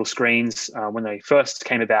know, digital screens, when they first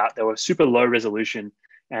came about, they were super low resolution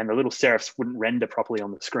and the little serifs wouldn't render properly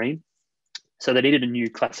on the screen. So they needed a new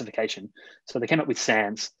classification. So they came up with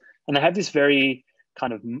sans, and they have this very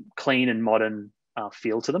kind of clean and modern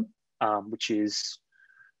feel to them, which is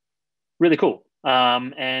really cool.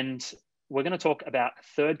 And we're going to talk about a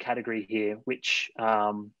third category here, which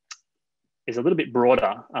is a little bit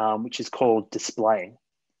broader, which is called display.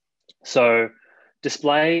 So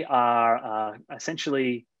display are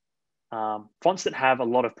essentially fonts that have a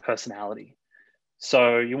lot of personality.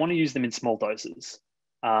 So you want to use them in small doses.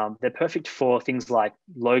 They're perfect for things like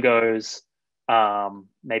logos,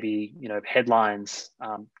 maybe, you know, headlines,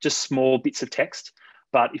 just small bits of text.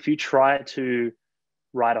 But if you try to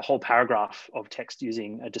write a whole paragraph of text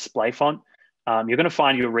using a display font, you're going to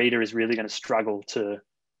find your reader is really going to struggle to,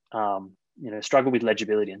 you know, struggle with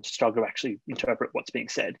legibility and struggle to actually interpret what's being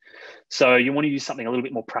said. So you want to use something a little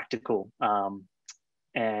bit more practical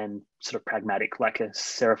and sort of pragmatic, like a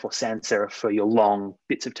serif or sans serif for your long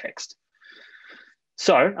bits of text.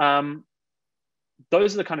 So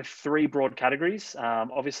those are the kind of three broad categories.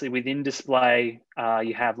 Obviously within display,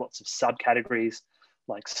 you have lots of subcategories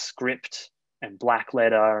like script and black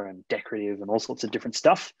letter and decorative and all sorts of different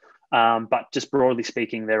stuff. But just broadly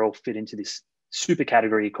speaking, they're all fit into this super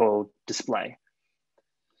category called display.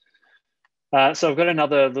 So I've got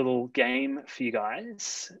another little game for you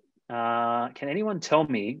guys. Can anyone tell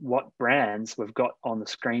me what brands we've got on the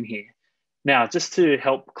screen here? Now, just to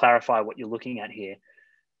help clarify what you're looking at here,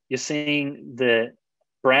 you're seeing the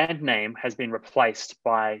brand name has been replaced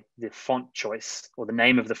by the font choice or the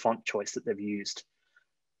name of the font choice that they've used.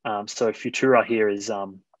 So Futura here is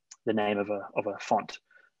the name of a font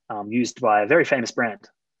used by a very famous brand.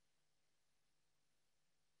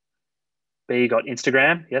 B got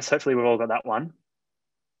Instagram. Yes, hopefully we've all got that one.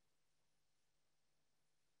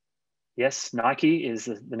 Yes, Nike is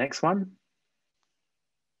the next one.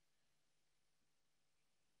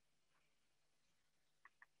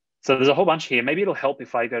 So there's a whole bunch here. Maybe it'll help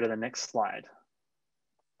if I go to the next slide.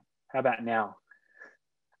 How about now?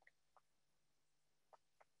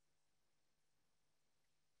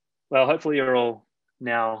 Well, hopefully you're all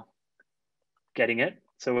now getting it.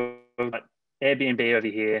 So we've got Airbnb over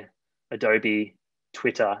here, Adobe,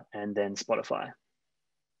 Twitter, and then Spotify.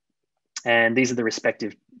 And these are the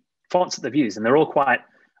respective fonts that they've used. And they're all quite,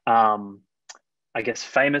 I guess,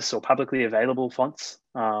 famous or publicly available fonts.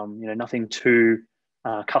 Nothing too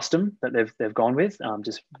custom that they've gone with.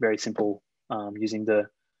 Just very simple, using the,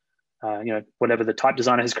 whatever the type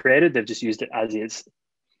designer has created, they've just used it as is.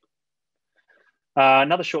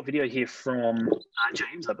 Another short video here from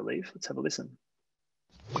James, I believe. Let's have a listen.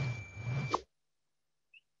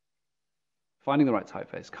 Finding the right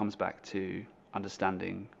typeface comes back to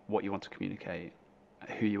understanding what you want to communicate,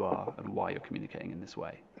 who you are, and why you're communicating in this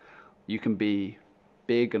way. You can be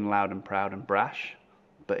big and loud and proud and brash,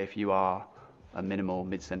 but if you are a minimal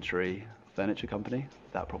mid-century furniture company,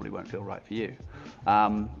 that probably won't feel right for you.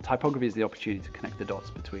 Typography is the opportunity to connect the dots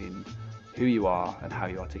between who you are and how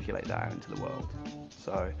you articulate that out into the world.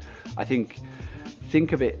 So I think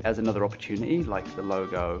of it as another opportunity, like the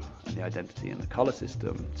logo and the identity and the color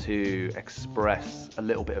system, to express a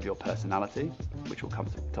little bit of your personality, which will come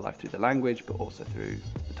to life through the language, but also through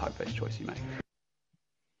the typeface choice you make.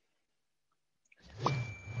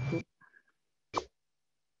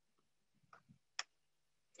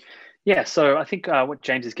 Yeah, so I think what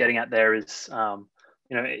James is getting at there is,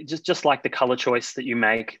 just like the color choice that you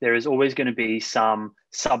make, there is always going to be some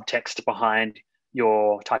subtext behind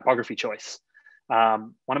your typography choice.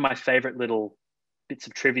 One of my favorite little bits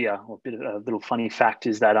of trivia, or a little funny fact,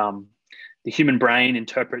 is that the human brain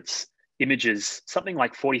interprets images something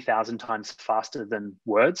like 40,000 times faster than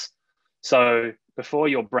words. So before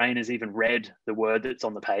your brain has even read the word that's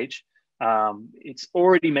on the page, it's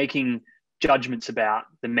already making judgments about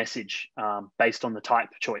the message based on the type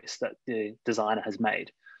choice that the designer has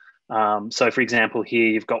made. So for example, here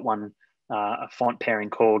you've got a font pairing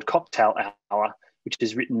called Cocktail Hour, which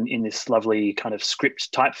is written in this lovely kind of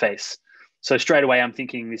script typeface. So straight away, I'm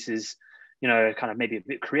thinking this is, kind of maybe a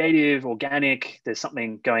bit creative, organic. There's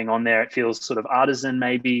something going on there. It feels sort of artisan,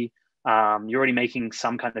 maybe. You're already making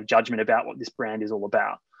some kind of judgment about what this brand is all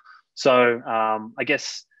about. So I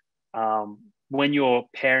guess when you're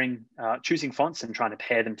choosing fonts and trying to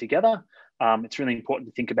pair them together, it's really important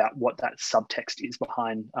to think about what that subtext is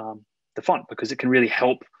behind the font, because it can really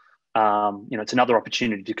help. It's another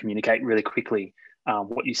opportunity to communicate really quickly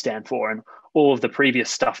what you stand for and all of the previous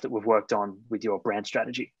stuff that we've worked on with your brand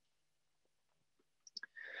strategy.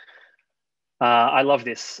 I love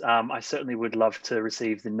this. I certainly would love to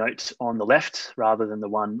receive the note on the left rather than the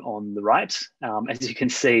one on the right. As you can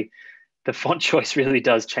see, the font choice really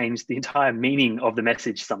does change the entire meaning of the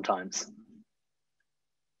message sometimes.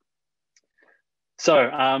 So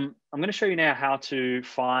I'm going to show you now how to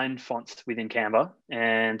find fonts within Canva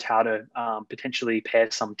and how to potentially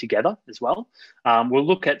pair some together as well. We'll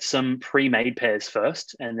look at some pre-made pairs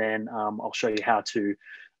first, and then I'll show you how to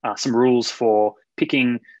some rules for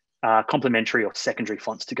picking complementary or secondary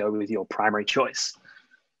fonts to go with your primary choice.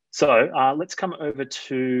 So let's come over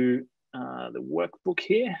to the workbook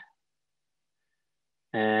here.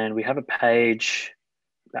 And we have a page,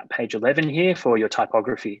 about page 11 here for your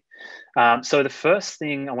typography. So the first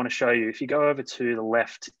thing I want to show you, if you go over to the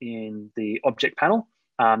left in the object panel,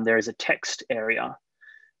 there is a text area.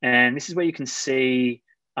 And this is where you can see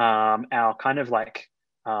our kind of like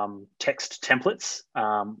text templates.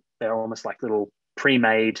 They're almost like little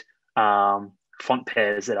pre-made font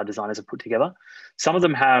pairs that our designers have put together. Some of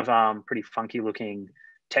them have pretty funky looking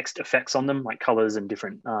text effects on them, like colors and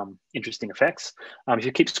different interesting effects. If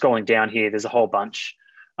you keep scrolling down here, there's a whole bunch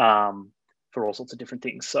for all sorts of different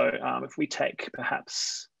things. So if we take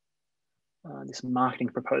perhaps this marketing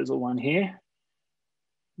proposal one here,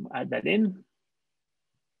 we'll add that in.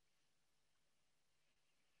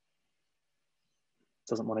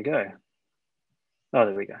 Doesn't want to go. Oh,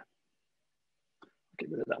 there we go. Get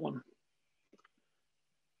rid of that one.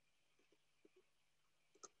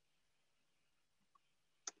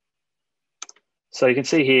 So you can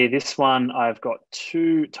see here, this one, I've got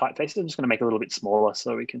two typefaces. I'm just going to make it a little bit smaller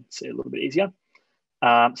so we can see a little bit easier.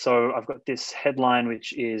 So I've got this headline,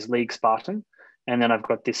 which is League Spartan. And then I've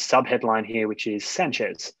got this sub-headline here, which is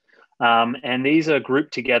Sanchez. And these are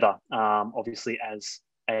grouped together, obviously, as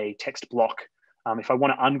a text block. If I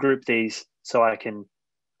want to ungroup these so I can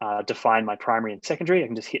define my primary and secondary, I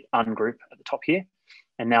can just hit ungroup at the top here.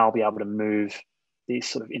 And now I'll be able to move these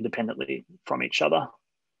sort of independently from each other.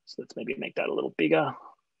 So let's maybe make that a little bigger.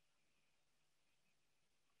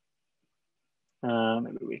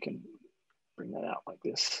 Maybe we can bring that out like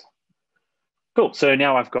this. Cool, so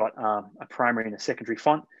now I've got a primary and a secondary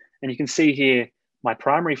font. And you can see here, my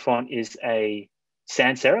primary font is a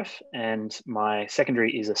sans serif and my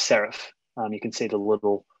secondary is a serif. You can see the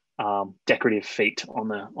little decorative feet on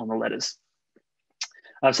the letters.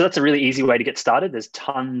 So that's a really easy way to get started. There's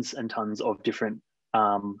tons and tons of different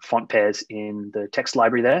font pairs in the text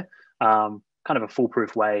library there. Kind of a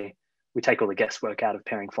foolproof way. We take all the guesswork out of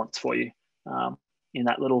pairing fonts for you in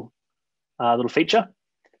that little feature.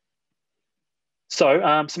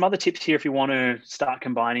 So some other tips here if you want to start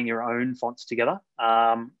combining your own fonts together.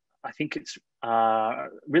 I think it's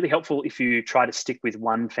really helpful if you try to stick with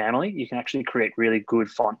one family. You can actually create really good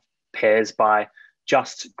font pairs by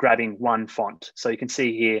just grabbing one font. So you can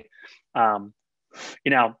see here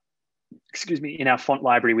in our font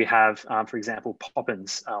library, we have, for example,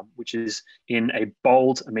 Poppins, which is in a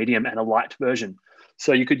bold, a medium, and a light version.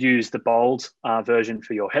 So you could use the bold version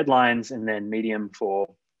for your headlines, and then medium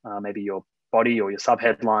for maybe your body or your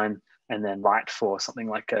subheadline, and then light for something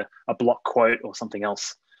like a block quote or something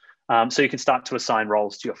else. So you can start to assign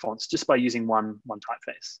roles to your fonts just by using one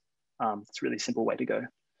typeface. It's a really simple way to go.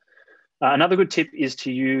 Another good tip is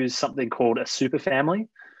to use something called a superfamily.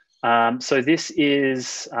 So this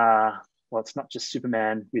is, well, it's not just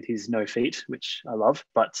Superman with his no feet, which I love,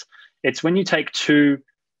 but it's when you take two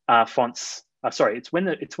fonts, it's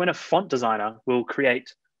when a font designer will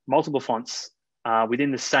create multiple fonts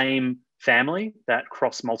within the same family that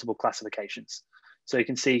cross multiple classifications. So you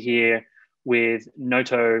can see here with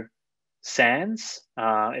Noto Sans,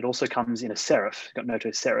 it also comes in a serif. You've got Noto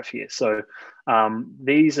Serif here. So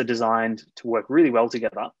these are designed to work really well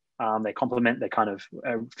together. They complement, they kind of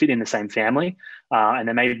fit in the same family, and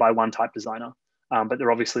they're made by one type designer, but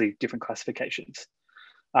they're obviously different classifications.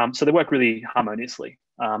 So they work really harmoniously.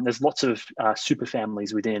 There's lots of super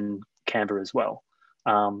families within Canva as well.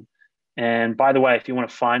 And by the way, if you want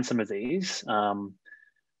to find some of these,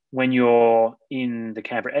 when you're in the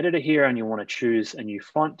Canva editor here and you want to choose a new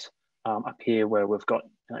font, up here where we've got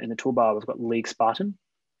in the toolbar, we've got League Spartan.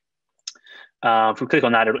 If we click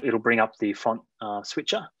on that, it'll bring up the font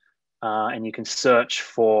switcher, and you can search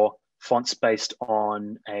for fonts based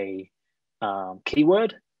on a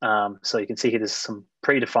keyword. So you can see here there's some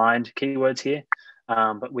predefined keywords here,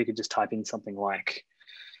 but we could just type in something like,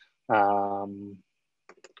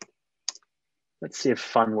 let's see if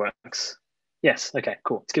fun works. Yes, okay,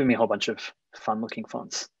 cool. It's giving me a whole bunch of fun looking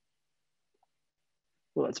fonts.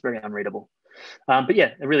 Well, that's very unreadable. But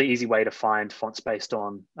yeah, a really easy way to find fonts based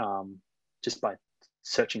on just by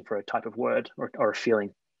searching for a type of word or a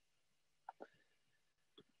feeling.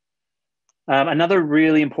 Another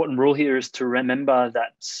really important rule here is to remember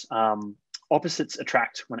that opposites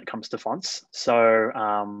attract when it comes to fonts.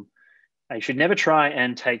 So you should never try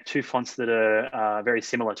and take two fonts that are very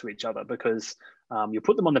similar to each other, because you'll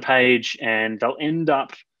put them on the page and they'll end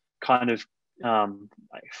up kind of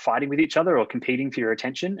like fighting with each other or competing for your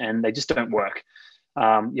attention, and they just don't work.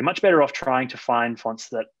 You're much better off trying to find fonts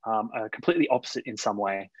that are completely opposite in some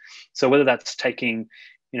way. So whether that's taking,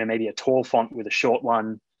 maybe a tall font with a short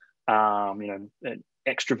one, an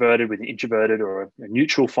extroverted with an introverted, or a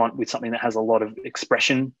neutral font with something that has a lot of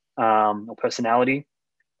expression or personality,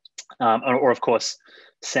 or of course,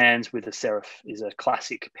 sans with a serif is a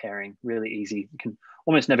classic pairing, really easy. You can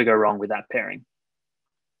almost never go wrong with that pairing.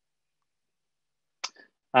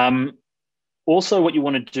 Also, what you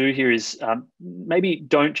want to do here is maybe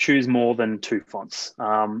don't choose more than two fonts.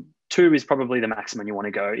 Two is probably the maximum you want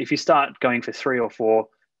to go. If you start going for 3 or 4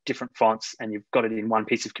 different fonts and you've got it in one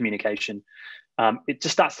piece of communication, it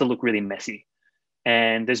just starts to look really messy.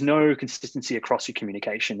 And there's no consistency across your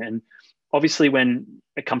communication. And obviously, when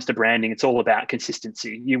it comes to branding, it's all about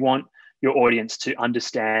consistency. You want your audience to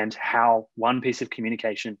understand how one piece of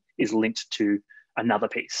communication is linked to another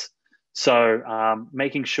piece. So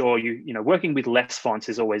making sure working with less fonts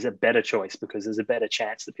is always a better choice, because there's a better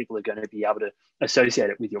chance that people are going to be able to associate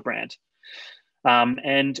it with your brand.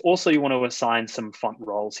 And also you want to assign some font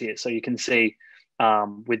roles here. So you can see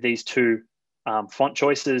with these two font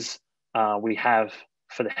choices, we have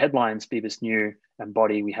for the headlines, Beavis New, and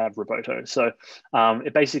body, we have Roboto. So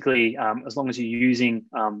it basically, as long as you're using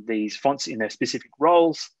these fonts in their specific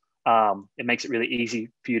roles, it makes it really easy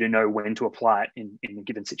for you to know when to apply it in a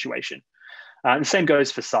given situation. And the same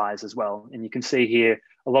goes for size as well. And you can see here,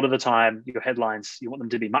 a lot of the time, your headlines, you want them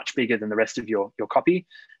to be much bigger than the rest of your copy.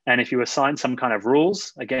 And if you assign some kind of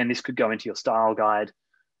rules, again, this could go into your style guide.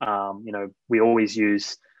 We always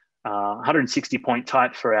use 160 point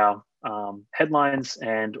type for our headlines,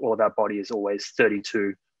 and all of our body is always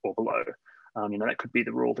 32 or below. That could be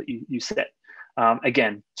the rule that you set.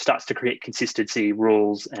 Again, starts to create consistency,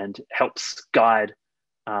 rules, and helps guide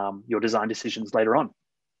your design decisions later on.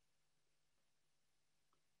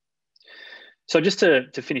 So just to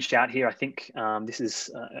finish out here, I think this is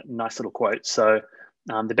a nice little quote. So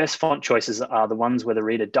the best font choices are the ones where the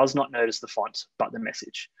reader does not notice the font, but the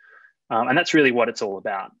message. And that's really what it's all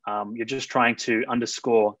about. You're just trying to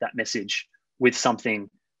underscore that message with something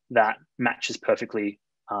that matches perfectly,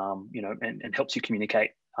 and helps you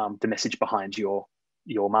communicate the message behind your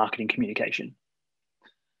marketing communication.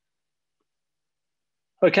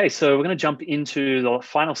 Okay, so we're going to jump into the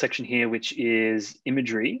final section here, which is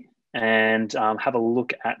imagery, and have a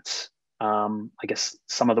look at, I guess,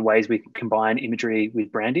 some of the ways we can combine imagery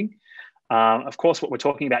with branding. Of course, what we're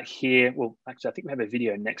talking about here, well, actually, I think we have a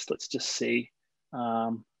video next. Let's just see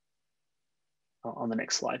on the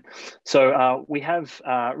next slide. So we have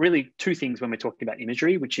really two things when we're talking about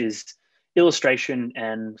imagery, which is illustration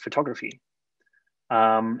and photography.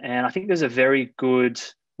 And I think there's a very good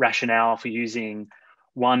rationale for using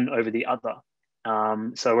one over the other.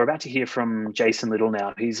 So we're about to hear from Jason Little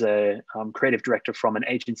now. He's a creative director from an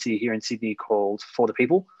agency here in Sydney called For the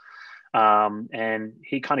People. And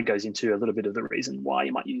he kind of goes into a little bit of the reason why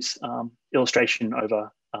you might use illustration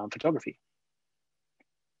over photography.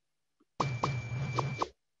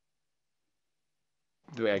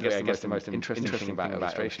 I guess the most interesting thing about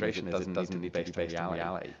illustration is it doesn't need to be based on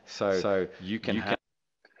reality. So you can have...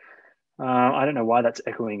 I don't know why that's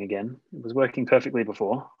echoing again. It was working perfectly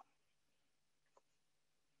before.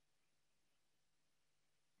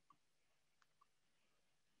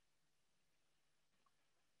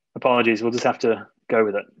 Apologies, we'll just have to go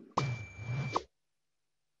with it.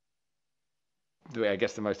 I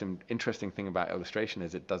guess the most interesting thing about illustration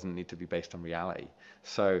is it doesn't need to be based on reality.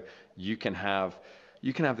 So you can have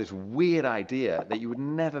this weird idea that you would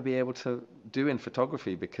never be able to do in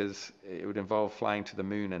photography because it would involve flying to the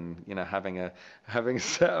moon and having a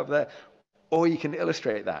setup there, or you can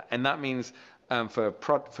illustrate that, and that means for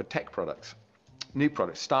tech products, new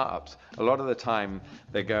products, startups, a lot of the time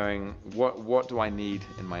they're going, what do I need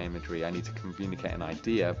in my imagery? I need to communicate an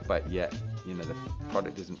idea, but yet the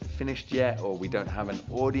product isn't finished yet, or we don't have an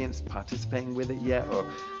audience participating with it yet, or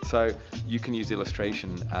so you can use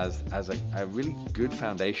illustration as a really good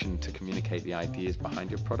foundation to communicate the ideas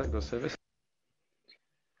behind your product or service.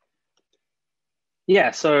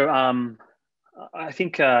 Yeah, so I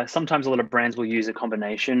think sometimes a lot of brands will use a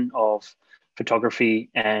combination of photography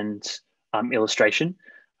and illustration.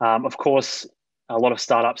 Of course, a lot of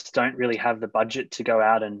startups don't really have the budget to go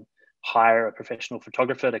out and hire a professional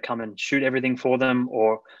photographer to come and shoot everything for them,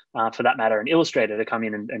 or for that matter, an illustrator to come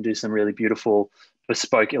in and do some really beautiful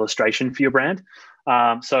bespoke illustration for your brand.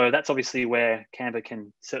 So that's obviously where Canva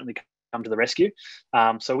can certainly come to the rescue.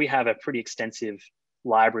 So we have a pretty extensive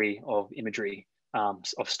library of imagery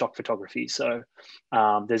of stock photography. So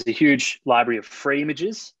there's a huge library of free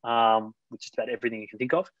images, which is about everything you can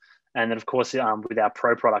think of. And then, of course, with our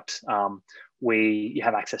Pro product, you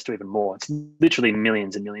have access to even more. It's literally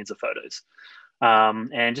millions and millions of photos.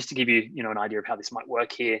 And just to give you, an idea of how this might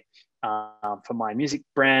work here, for my music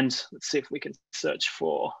brand, let's see if we can search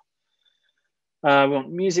for, we want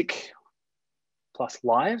music plus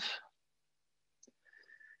live.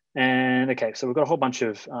 And okay, so we've got a whole bunch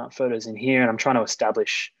of photos in here, and I'm trying to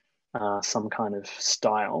establish some kind of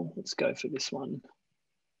style. Let's go for this one.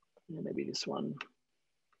 Yeah, maybe this one.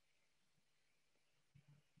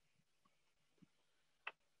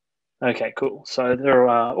 Okay, cool. So they're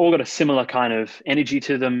all got a similar kind of energy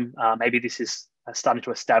to them. Maybe this is starting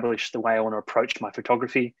to establish the way I want to approach my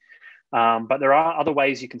photography. But there are other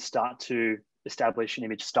ways you can start to establish an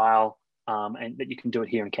image style, and that you can do it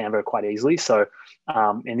here in Canva quite easily. So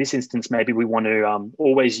in this instance, maybe we want to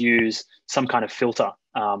always use some kind of filter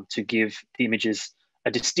to give the images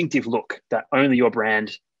a distinctive look that only your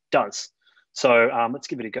brand does. So let's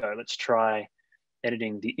give it a go. Let's try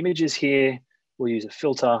editing the images here. We'll use a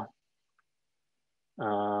filter.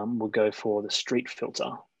 We'll go for the street filter.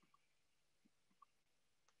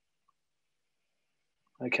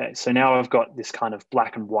 Okay, so now I've got this kind of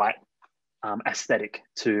black and white aesthetic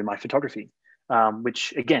to my photography,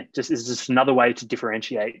 which again, is just another way to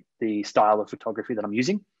differentiate the style of photography that I'm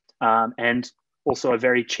using, and also a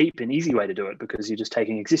very cheap and easy way to do it, because you're just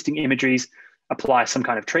taking existing imageries, apply some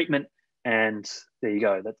kind of treatment, and there you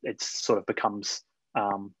go. That it sort of becomes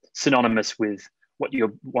synonymous with what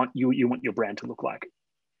you want your brand to look like.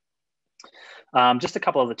 Just a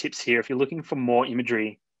couple of the tips here. If you're looking for more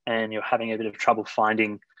imagery and you're having a bit of trouble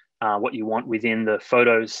finding what you want within the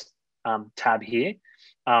Photos tab here,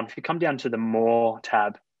 if you come down to the More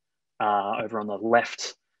tab over on the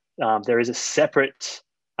left, there is a separate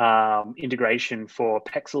integration for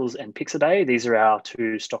Pexels and Pixabay. These are our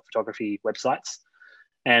two stock photography websites.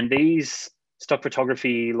 And these stock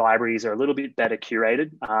photography libraries are a little bit better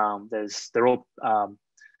curated. They're all,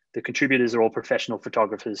 the contributors are all professional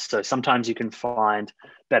photographers. So sometimes you can find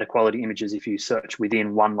better quality images if you search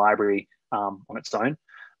within one library on its own.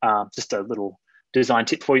 Just a little design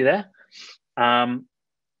tip for you there.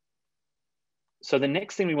 So the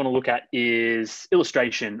next thing we want to look at is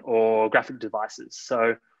illustration or graphic devices.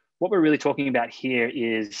 So what we're really talking about here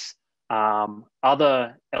is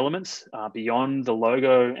other elements beyond the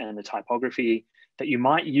logo and the typography that you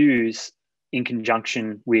might use in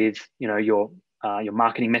conjunction with, you know, your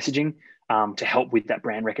marketing messaging to help with that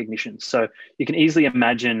brand recognition. So you can easily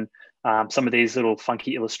imagine some of these little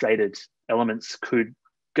funky illustrated elements could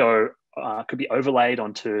be overlaid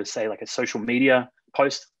onto, say, like a social media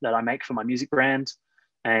post that I make for my music brand.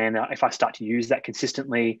 And if I start to use that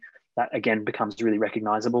consistently, that again becomes really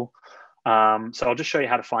recognizable. So I'll just show you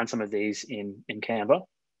how to find some of these in Canva.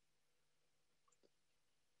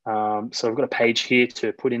 So I've got a page here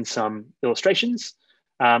to put in some illustrations.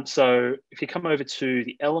 So if you come over to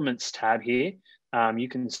the Elements tab here, you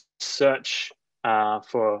can search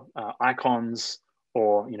for icons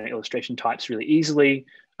or, you know, illustration types really easily.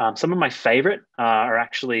 Some of my favorite are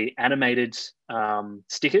actually animated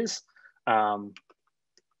stickers.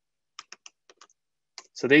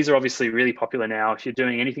 So these are obviously really popular now. If you're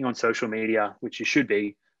doing anything on social media, which you should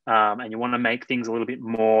be, and you want to make things a little bit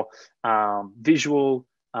more visual,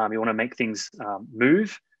 you want to make things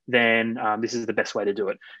move, then this is the best way to do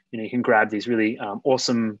it. You know, you can grab these really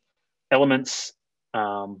awesome elements.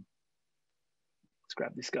 Let's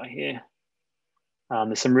grab this guy here.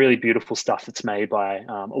 There's some really beautiful stuff that's made by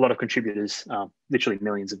a lot of contributors, literally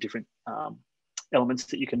millions of different elements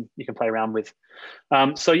that you can play around with.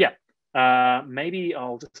 So yeah, maybe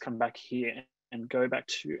I'll just come back here and go back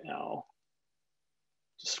to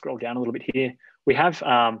just scroll down a little bit here. We have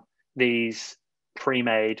these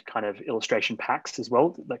pre-made kind of illustration packs as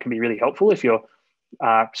well that can be really helpful if you're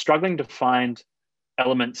struggling to find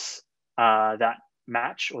elements that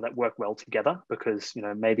match or that work well together, because, you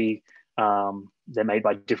know, maybe they're made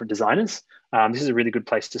by different designers. This is a really good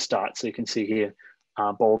place to start. So you can see here,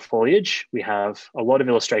 bold foliage. We have a lot of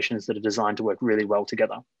illustrations that are designed to work really well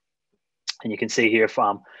together. And you can see here, if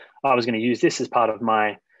I was going to use this as part of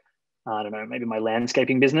my, I don't know, maybe my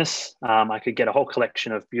landscaping business, I could get a whole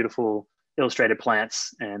collection of beautiful illustrated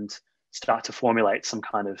plants and start to formulate some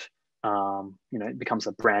kind of, you know, it becomes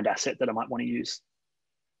a brand asset that I might want to use.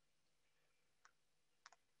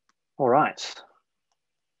 All right.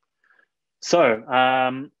 So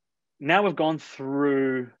now we've gone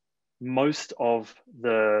through most of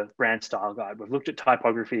the brand style guide. We've looked at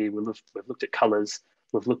typography, we've looked at colors,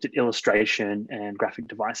 we've looked at illustration and graphic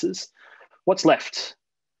devices. What's left?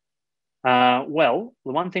 Well,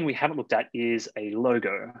 the one thing we haven't looked at is a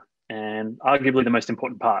logo, and arguably the most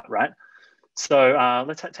important part, right? So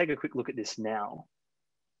let's take a quick look at this now.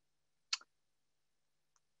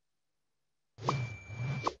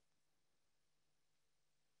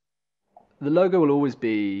 The logo will always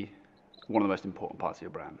be one of the most important parts of your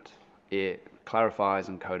brand. It clarifies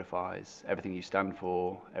and codifies everything you stand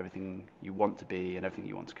for, everything you want to be, and everything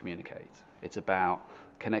you want to communicate. It's about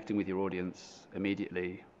connecting with your audience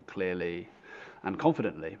immediately, clearly, and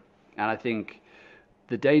confidently. And I think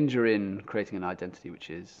the danger in creating an identity which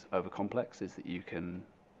is over-complex is that you can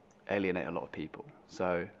alienate a lot of people.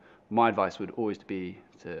 So my advice would always be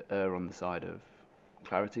to err on the side of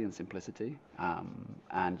clarity and simplicity,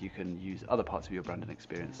 and you can use other parts of your branding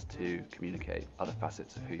experience to communicate other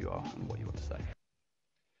facets of who you are and what you want to say.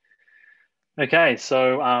 Okay,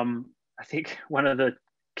 so I think one of the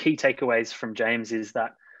key takeaways from James is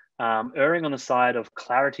that erring on the side of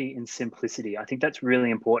clarity and simplicity. I think that's really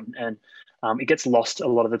important, and it gets lost a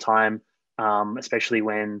lot of the time, especially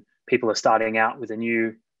when people are starting out with a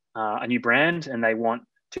new brand and they want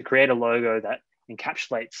to create a logo that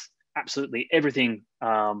encapsulates absolutely everything,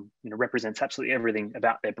 represents absolutely everything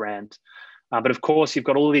about their brand. But of course, you've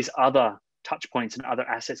got all these other touch points and other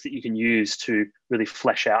assets that you can use to really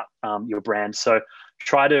flesh out your brand. So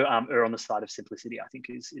try to err on the side of simplicity, I think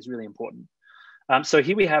is really important. So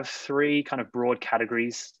here we have three kind of broad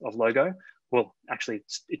categories of logo. Well, actually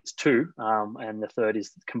it's two, and the third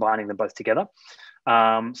is combining them both together.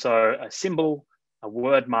 So a symbol, a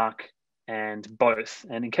word mark, and both.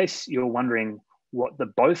 And in case you're wondering what the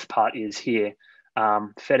both part is here,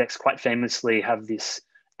 FedEx quite famously have this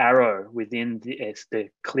arrow within the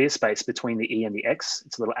clear space between the E and the X.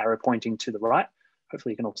 It's a little arrow pointing to the right.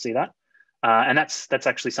 Hopefully you can all see that. And that's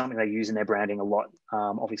actually something they use in their branding a lot.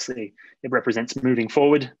 Obviously, it represents moving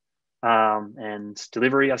forward. and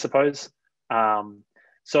delivery, I suppose.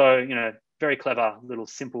 So, you know, very clever, little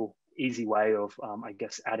simple, easy way of, I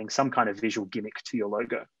guess, adding some kind of visual gimmick to your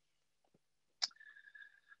logo.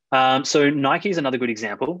 So Nike is another good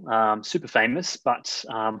example, super famous, but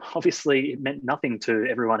obviously it meant nothing to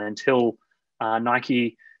everyone until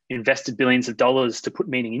Nike invested billions of dollars to put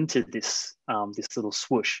meaning into this, this little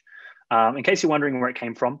swoosh. In case you're wondering where it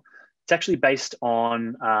came from, it's actually based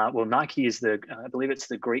on, well, Nike is the, I believe it's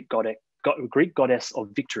the Greek goddess of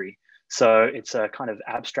victory. So it's a kind of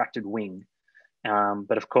abstracted wing.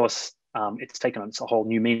 But of course, it's taken on a whole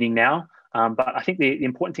new meaning now. But I think the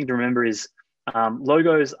important thing to remember is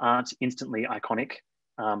logos aren't instantly iconic.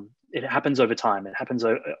 It happens over time. It happens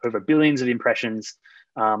over billions of impressions,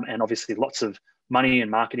 and obviously lots of money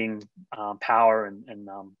and marketing power and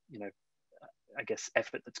you know, I guess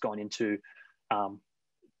effort that's gone into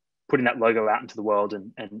putting that logo out into the world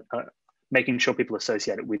and making sure people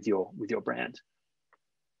associate it with your brand.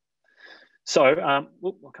 So I'll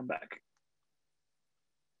come back.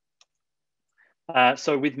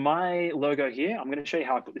 So with my logo here, I'm going to show you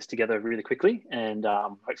how I put this together really quickly, and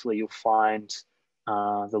hopefully you'll find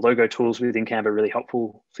the logo tools within Canva really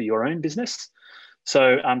helpful for your own business.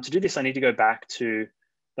 So to do this, I need to go back to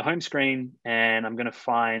the home screen, and I'm going to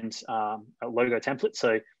find a logo template.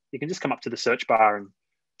 So you can just come up to the search bar and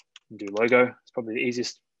do logo. It's probably the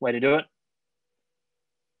easiest way to do it.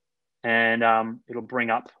 And it'll bring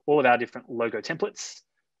up all of our different logo templates.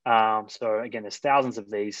 So again, there's thousands of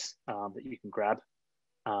these that you can grab.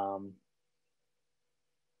 And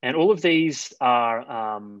all of these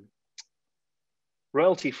are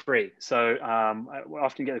royalty free. So I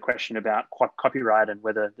often get a question about copyright and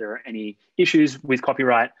whether there are any issues with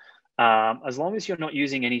copyright. As long as you're not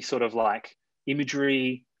using any sort of like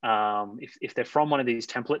imagery, if they're from one of these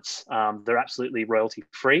templates, they're absolutely royalty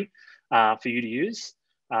free for you to use.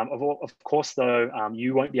 Of course, though,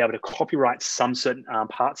 you won't be able to copyright some certain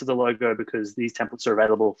parts of the logo because these templates are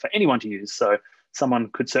available for anyone to use. So someone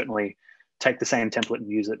could certainly take the same template and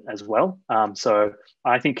use it as well. So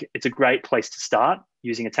I think it's a great place to start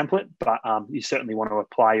using a template, but you certainly want to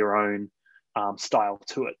apply your own style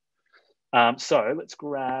to it. So let's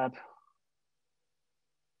grab,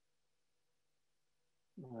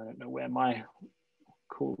 I don't know where my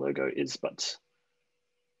cool logo is, but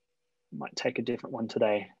I might take a different one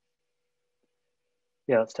today.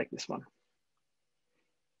 Yeah, let's take this one.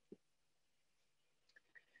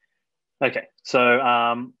 Okay,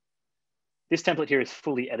 so this template here is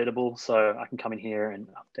fully editable, so I can come in here and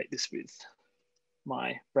update this with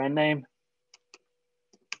my brand name.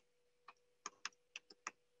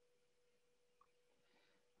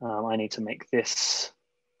 I need to make this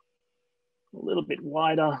a little bit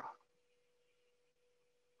wider.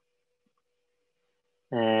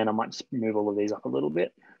 And I might just move all of these up a little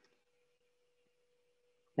bit.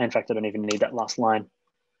 In fact, I don't even need that last line.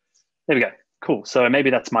 There we go, cool. So maybe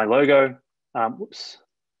that's my logo. Whoops.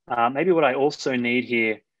 Maybe what I also need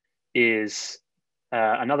here is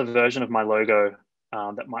another version of my logo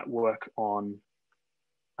that might work on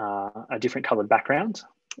a different colored background.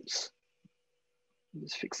 Oops.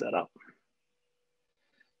 Just fix that up.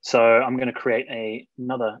 So I'm going to create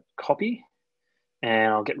another copy,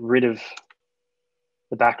 and I'll get rid of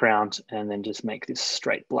the background and then just make this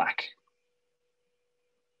straight black.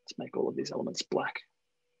 Let's make all of these elements black.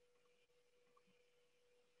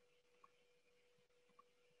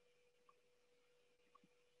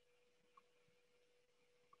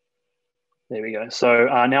 There we go. So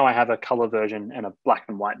now I have a color version and a black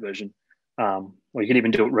and white version. Or you can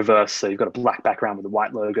even do it reverse. So you've got a black background with a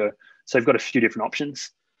white logo. So you've got a few different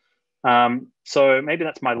options. So maybe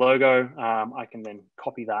that's my logo. I can then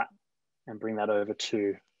copy that and bring that over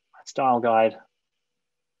to my style guide.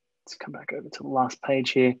 Let's come back over to the last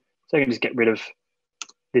page here. So I can just get rid of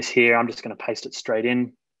this here. I'm just going to paste it straight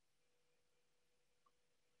in.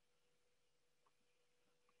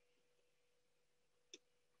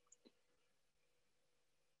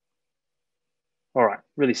 All right,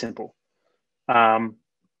 really simple.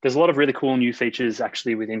 There's a lot of really cool new features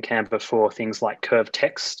actually within Canva for things like curved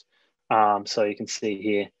text. So you can see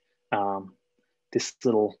here, this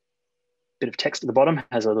little bit of text at the bottom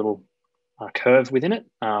has a little curve within it.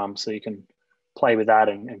 So you can play with that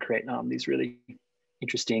and create these really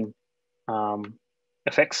interesting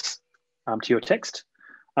effects to your text.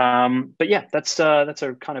 But yeah, that's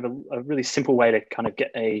a kind of a really simple way to kind of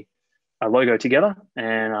get a logo together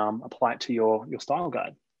and apply it to your style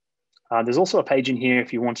guide. There's also a page in here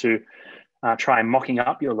if you want to try mocking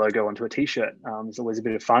up your logo onto a t-shirt. There's always a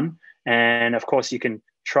bit of fun. And of course, you can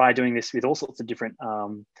try doing this with all sorts of different,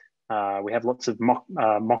 we have lots of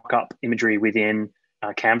mock-up imagery within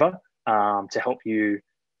Canva. to help you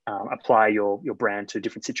apply your brand to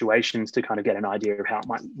different situations to kind of get an idea of how it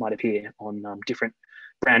might appear on different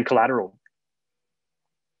brand collateral.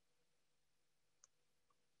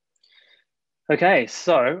 Okay,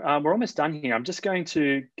 so we're almost done here. I'm just going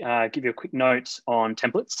to give you a quick note on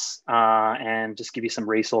templates and just give you some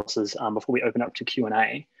resources before we open up to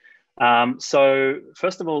Q&A. So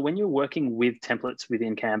first of all, when you're working with templates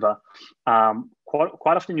within Canva,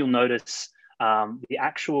 quite often you'll notice the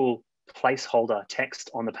actual placeholder text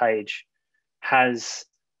on the page has,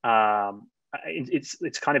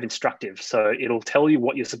 it's kind of instructive. So it'll tell you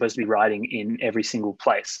what you're supposed to be writing in every single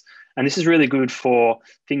place. And this is really good for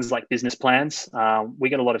things like business plans. We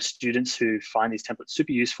get a lot of students who find these templates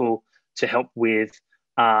super useful to help with,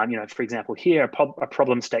 for example, here, a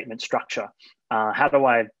problem statement structure. How do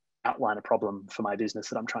I outline a problem for my business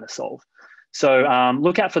that I'm trying to solve? So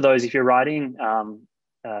look out for those if you're writing,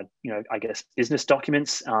 I guess, business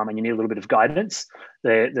documents and you need a little bit of guidance.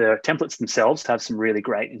 The templates themselves have some really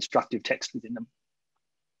great instructive text within them.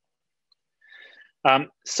 I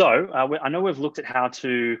know we've looked at how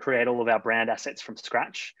to create all of our brand assets from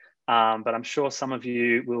scratch, but I'm sure some of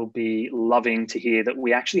you will be loving to hear that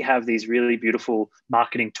we actually have these really beautiful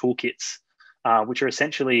marketing toolkits, which are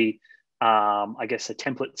essentially, I guess, a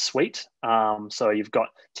template suite. So you've got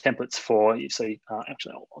templates for, actually,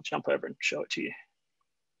 I'll jump over and show it to you.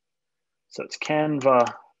 So it's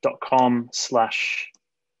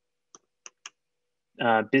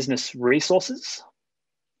canva.com/business resources.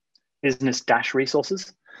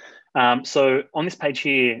 Business-resources. So on this page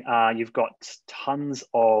here, you've got tons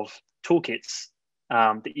of toolkits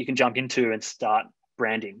that you can jump into and start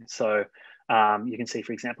branding. So you can see,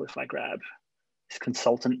 for example, if I grab this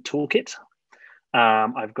consultant toolkit,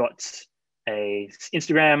 I've got a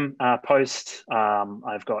Instagram post,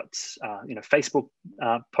 I've got Facebook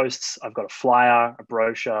posts, I've got a flyer, a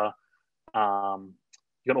brochure,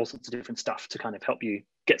 you've got all sorts of different stuff to kind of help you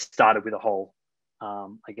get started with a whole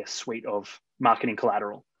I guess, suite of marketing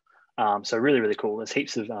collateral. So really, really cool. There's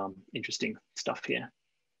heaps of interesting stuff here.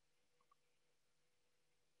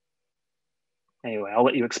 Anyway, I'll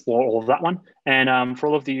let you explore all of that one. And for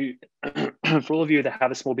all of you, that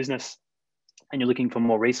have a small business and you're looking for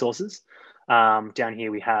more resources, down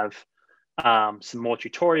here we have some more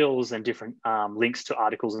tutorials and different links to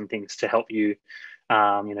articles and things to help you,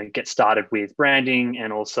 get started with branding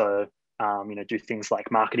and also, do things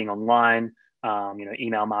like marketing online.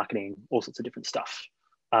 Email marketing, all sorts of different stuff.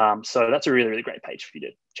 So that's a really, really great page for you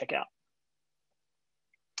to check out.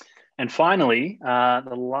 And finally,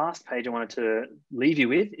 the last page I wanted to leave you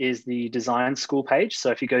with is the Design School page.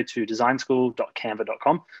 So if you go to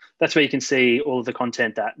designschool.canva.com, that's where you can see all of the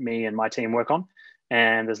content that me and my team work on.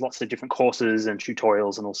 And there's lots of different courses and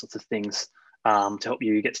tutorials and all sorts of things to help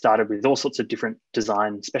you get started with all sorts of different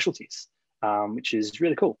design specialties, which is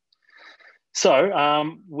really cool.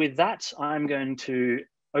 So with that, I'm going to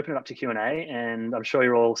open it up to Q&A, and I'm sure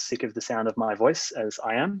you're all sick of the sound of my voice as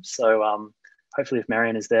I am. So hopefully if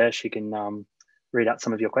Marianne is there, she can read out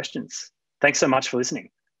some of your questions. Thanks so much for listening.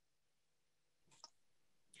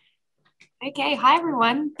 Okay, hi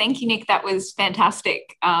everyone. Thank you, Nick. That was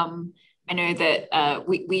fantastic. I know that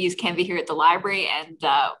we use Canva here at the library, and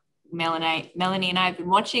Melanie and I have been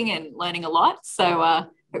watching and learning a lot. So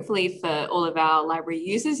hopefully for all of our library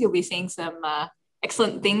users, you'll be seeing some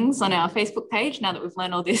excellent things on our Facebook page now that we've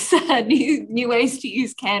learned all this new ways to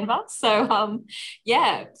use Canva. So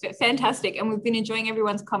yeah, fantastic. And we've been enjoying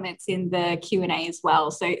everyone's comments in the Q&A as well.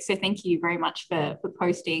 So thank you very much for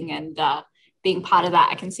posting and being part of that.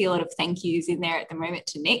 I can see a lot of thank yous in there at the moment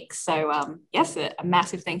to Nick. So yes, a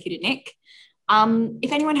massive thank you to Nick.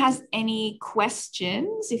 If anyone has any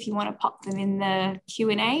questions, if you want to pop them in the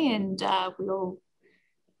Q&A, and we'll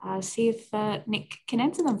see if Nick can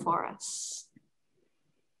answer them for us.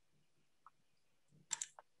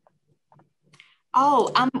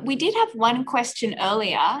 Oh, we did have one question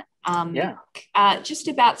earlier. Just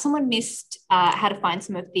about someone missed how to find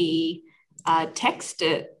some of the text,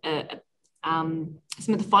 some of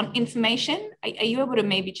the font information. Are you able to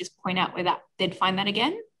maybe just point out where they'd find that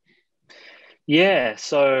again? Yeah.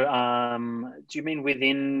 So do you mean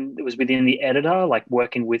within the editor, like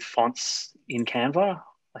working with fonts in Canva?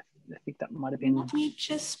 I think that might have been. Let me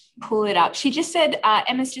just pull it up. She just said,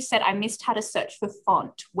 Emma's just said, I missed how to search for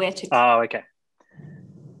font, where to. Oh, okay.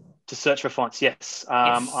 To search for fonts, yes.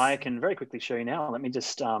 Yes. I can very quickly show you now. Let me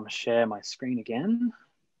just share my screen again.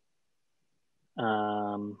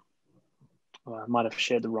 Well, I might have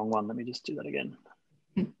shared the wrong one. Let me just do that again.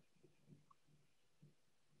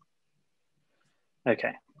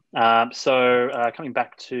 Okay. Coming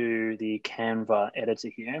back to the Canva editor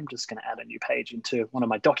here, I'm just going to add a new page into one of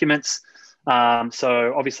my documents.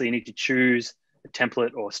 So obviously you need to choose a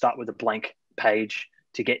template or start with a blank page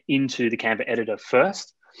to get into the Canva editor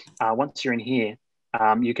first. Once you're in here,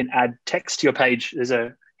 you can add text to your page. There's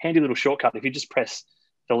a handy little shortcut. If you just press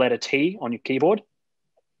the letter T on your keyboard,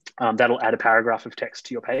 that'll add a paragraph of text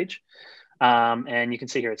to your page. And you can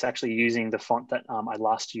see here, it's actually using the font that I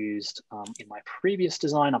last used in my previous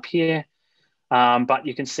design up here. But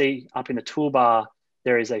you can see up in the toolbar,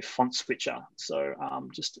 there is a font switcher. So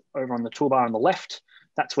just over on the toolbar on the left,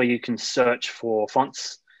 that's where you can search for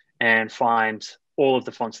fonts and find all of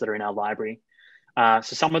the fonts that are in our library. So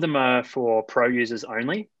some of them are for pro users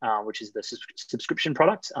only, which is the subscription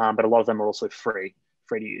product, but a lot of them are also free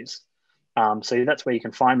to use. So that's where you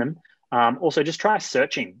can find them. Also, just try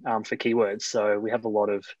searching for keywords. So we have a lot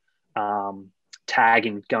of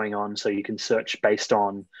tagging going on, so you can search based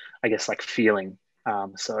on, I guess, like feeling.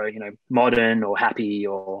 So, you know, modern or happy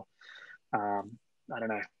or, I don't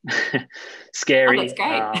know, scary. Oh, that's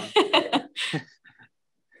great.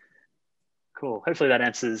 Cool. Hopefully that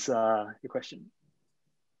answers your question.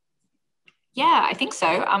 Yeah, I think so.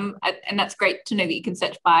 And that's great to know that you can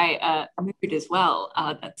search by mood as well.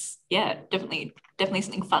 That's, yeah, definitely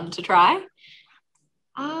something fun to try.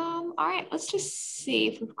 All right, let's just see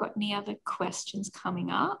if we've got any other questions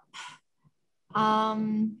coming up.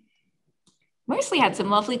 Mostly had some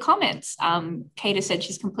lovely comments. Kata said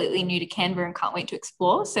she's completely new to Canva and can't wait to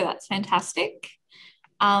explore, so that's fantastic.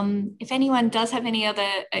 If anyone does have any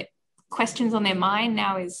other questions on their mind,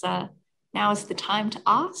 now is the time to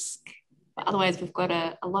ask. But otherwise, we've got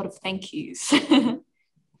a lot of thank yous. Yeah,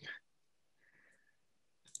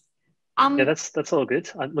 that's all good.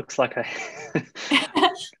 It looks like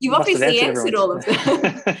you've obviously answered all of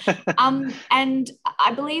them. And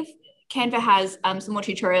I believe Canva has some more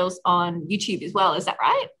tutorials on YouTube as well. Is that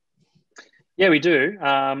right? Yeah, we do.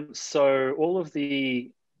 So all of the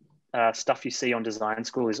stuff you see on Design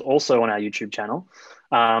School is also on our YouTube channel.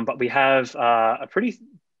 But we have a pretty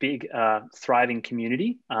big thriving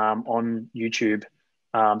community on YouTube.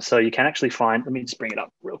 So you can actually find, let me just bring it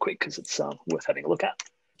up real quick because it's worth having a look at.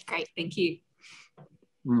 Great, thank you.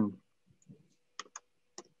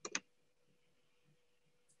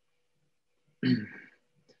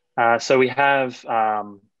 So we have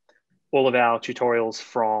all of our tutorials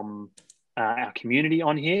from our community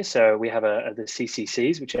on here. So we have the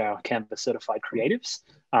CCCs, which are our Canva certified creatives.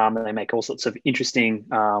 And they make all sorts of interesting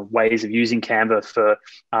ways of using Canva for,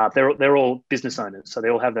 they're all business owners. So they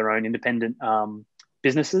all have their own independent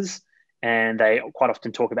businesses, and they quite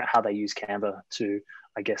often talk about how they use Canva to,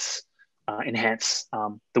 I guess, enhance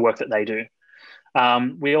the work that they do.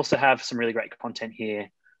 We also have some really great content here,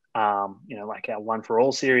 you know, like our One for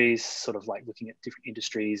All series, sort of like looking at different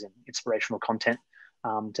industries and inspirational content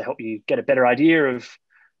to help you get a better idea of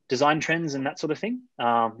design trends and that sort of thing.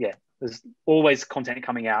 Yeah, there's always content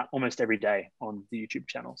coming out almost every day on the YouTube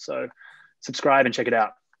channel. So subscribe and check it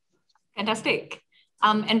out. Fantastic.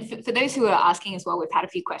 And for those who are asking as well, we've had a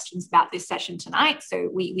few questions about this session tonight. So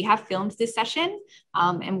we have filmed this session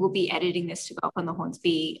and we'll be editing this to go up on the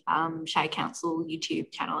Hornsby Shire Council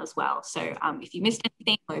YouTube channel as well. So if you missed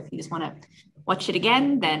anything, or if you just want to watch it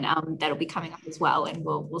again, then that'll be coming up as well, and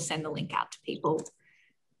we'll send the link out to people.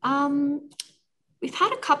 We've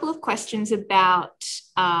had a couple of questions about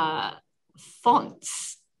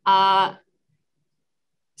fonts.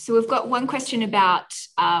 So we've got one question about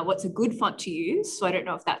what's a good font to use. So I don't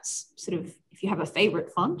know if that's sort of, if you have a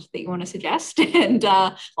favorite font that you want to suggest, and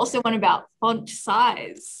also one about font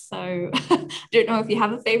size. So I don't know if you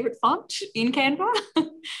have a favorite font in Canva.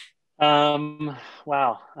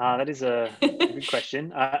 Wow, that is a good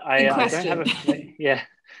question. I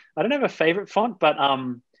don't have a favorite font, but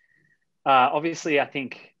obviously I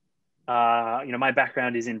think, you know, my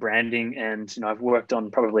background is in branding, and, you know, I've worked on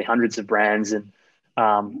probably hundreds of brands, and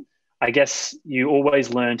I guess you always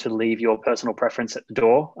learn to leave your personal preference at the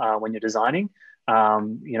door when you're designing.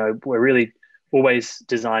 You know, we're really always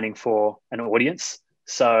designing for an audience.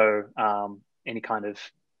 So any kind of,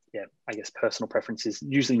 yeah, I guess personal preference is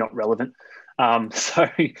usually not relevant. So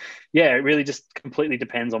yeah, it really just completely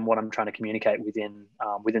depends on what I'm trying to communicate within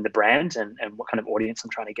the brand and what kind of audience I'm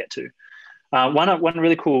trying to get to. One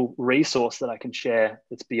really cool resource that I can share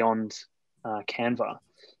that's beyond Canva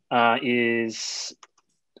is,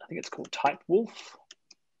 I think it's called Type Wolf.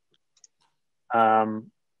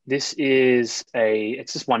 This is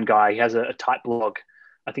it's just one guy. He has a type blog.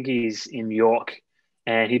 I think he's in New York,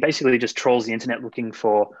 and he basically just trawls the internet looking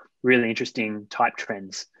for really interesting type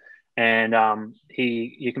trends. And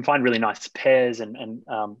you can find really nice pairs and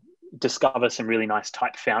discover some really nice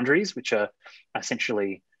type foundries, which are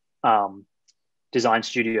essentially design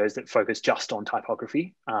studios that focus just on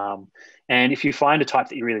typography. And if you find a type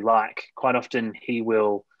that you really like, quite often he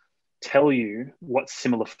will tell you what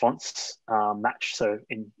similar fonts match. So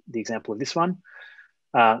in the example of this one,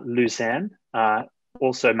 Luzerne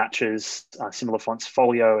also matches similar fonts,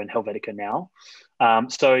 Folio and Helvetica now.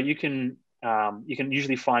 So you can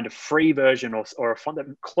usually find a free version or a font that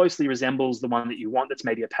closely resembles the one that you want, that's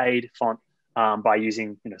maybe a paid font, by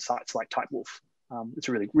using sites like Typewolf. It's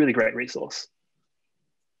a really, really great resource.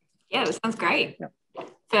 Yeah, that sounds great.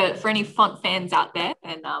 Yeah. For any font fans out there,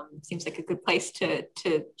 and seems like a good place to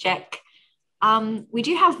check. We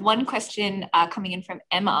do have one question coming in from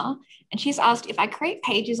Emma, and she's asked, if I create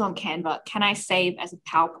pages on Canva, can I save as a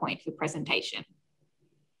PowerPoint for presentation?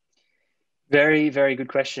 Very, very good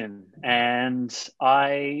question. And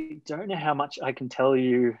I don't know how much I can tell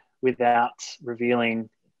you without revealing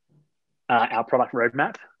our product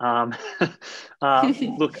roadmap.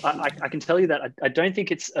 Look, I can tell you that I don't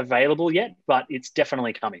think it's available yet, but it's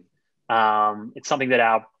definitely coming. It's something that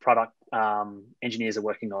our product engineers are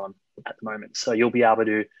working on at the moment. So you'll be able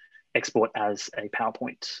to export as a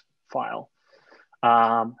PowerPoint file.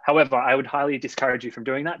 However, I would highly discourage you from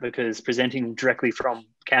doing that, because presenting directly from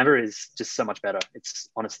Canva is just so much better. It's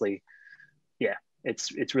honestly, yeah,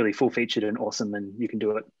 it's really full featured and awesome, and you can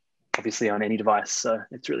do it obviously on any device. So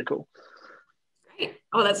it's really cool. Great.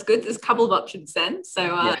 Oh, that's good. There's a couple of options then. So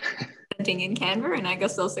Yeah. presenting in Canva, and I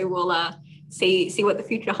guess also we'll see what the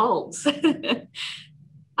future holds.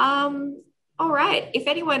 All right. If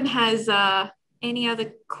anyone has any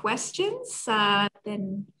other questions,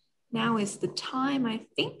 then now is the time. I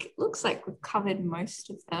think it looks like we've covered most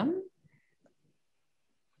of them.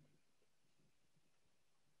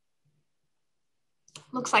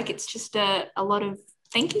 Looks like it's just a lot of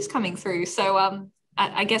thank yous coming through. So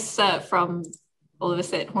I guess from all of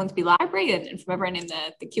us at Hornsby Library and from everyone in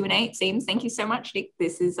the Q&A, it seems, thank you so much, Nick.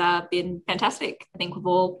 This has been fantastic. I think we've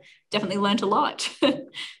all definitely learned a lot.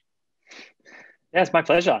 Yeah, it's my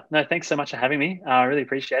pleasure. No, thanks so much for having me. I really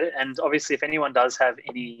appreciate it. And obviously, if anyone does have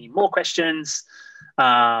any more questions,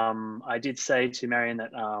 I did say to Marion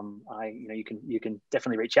that you can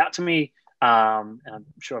definitely reach out to me. And I'm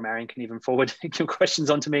sure Marion can even forward your questions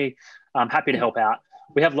onto me. I'm happy to help out.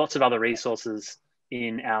 We have lots of other resources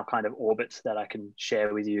in our kind of orbit that I can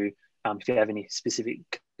share with you if you have any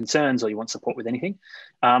specific concerns or you want support with anything.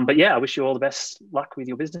 But yeah, I wish you all the best luck with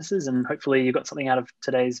your businesses, and hopefully you got something out of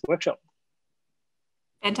today's workshop.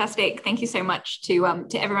 Fantastic. Thank you so much to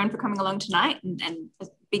everyone for coming along tonight, and a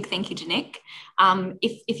big thank you to Nick.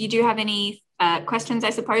 If you do have any questions,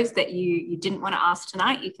 I suppose, that you didn't want to ask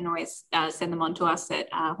tonight, you can always send them on to us at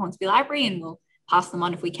Hornsby Library, and we'll pass them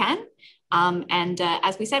on if we can. And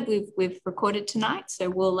as we said, we've recorded tonight, so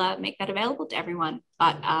we'll make that available to everyone.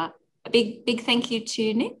 But a big thank you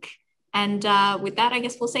to Nick. And with that, I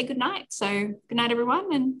guess we'll say good night. So good night,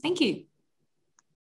 everyone, and thank you.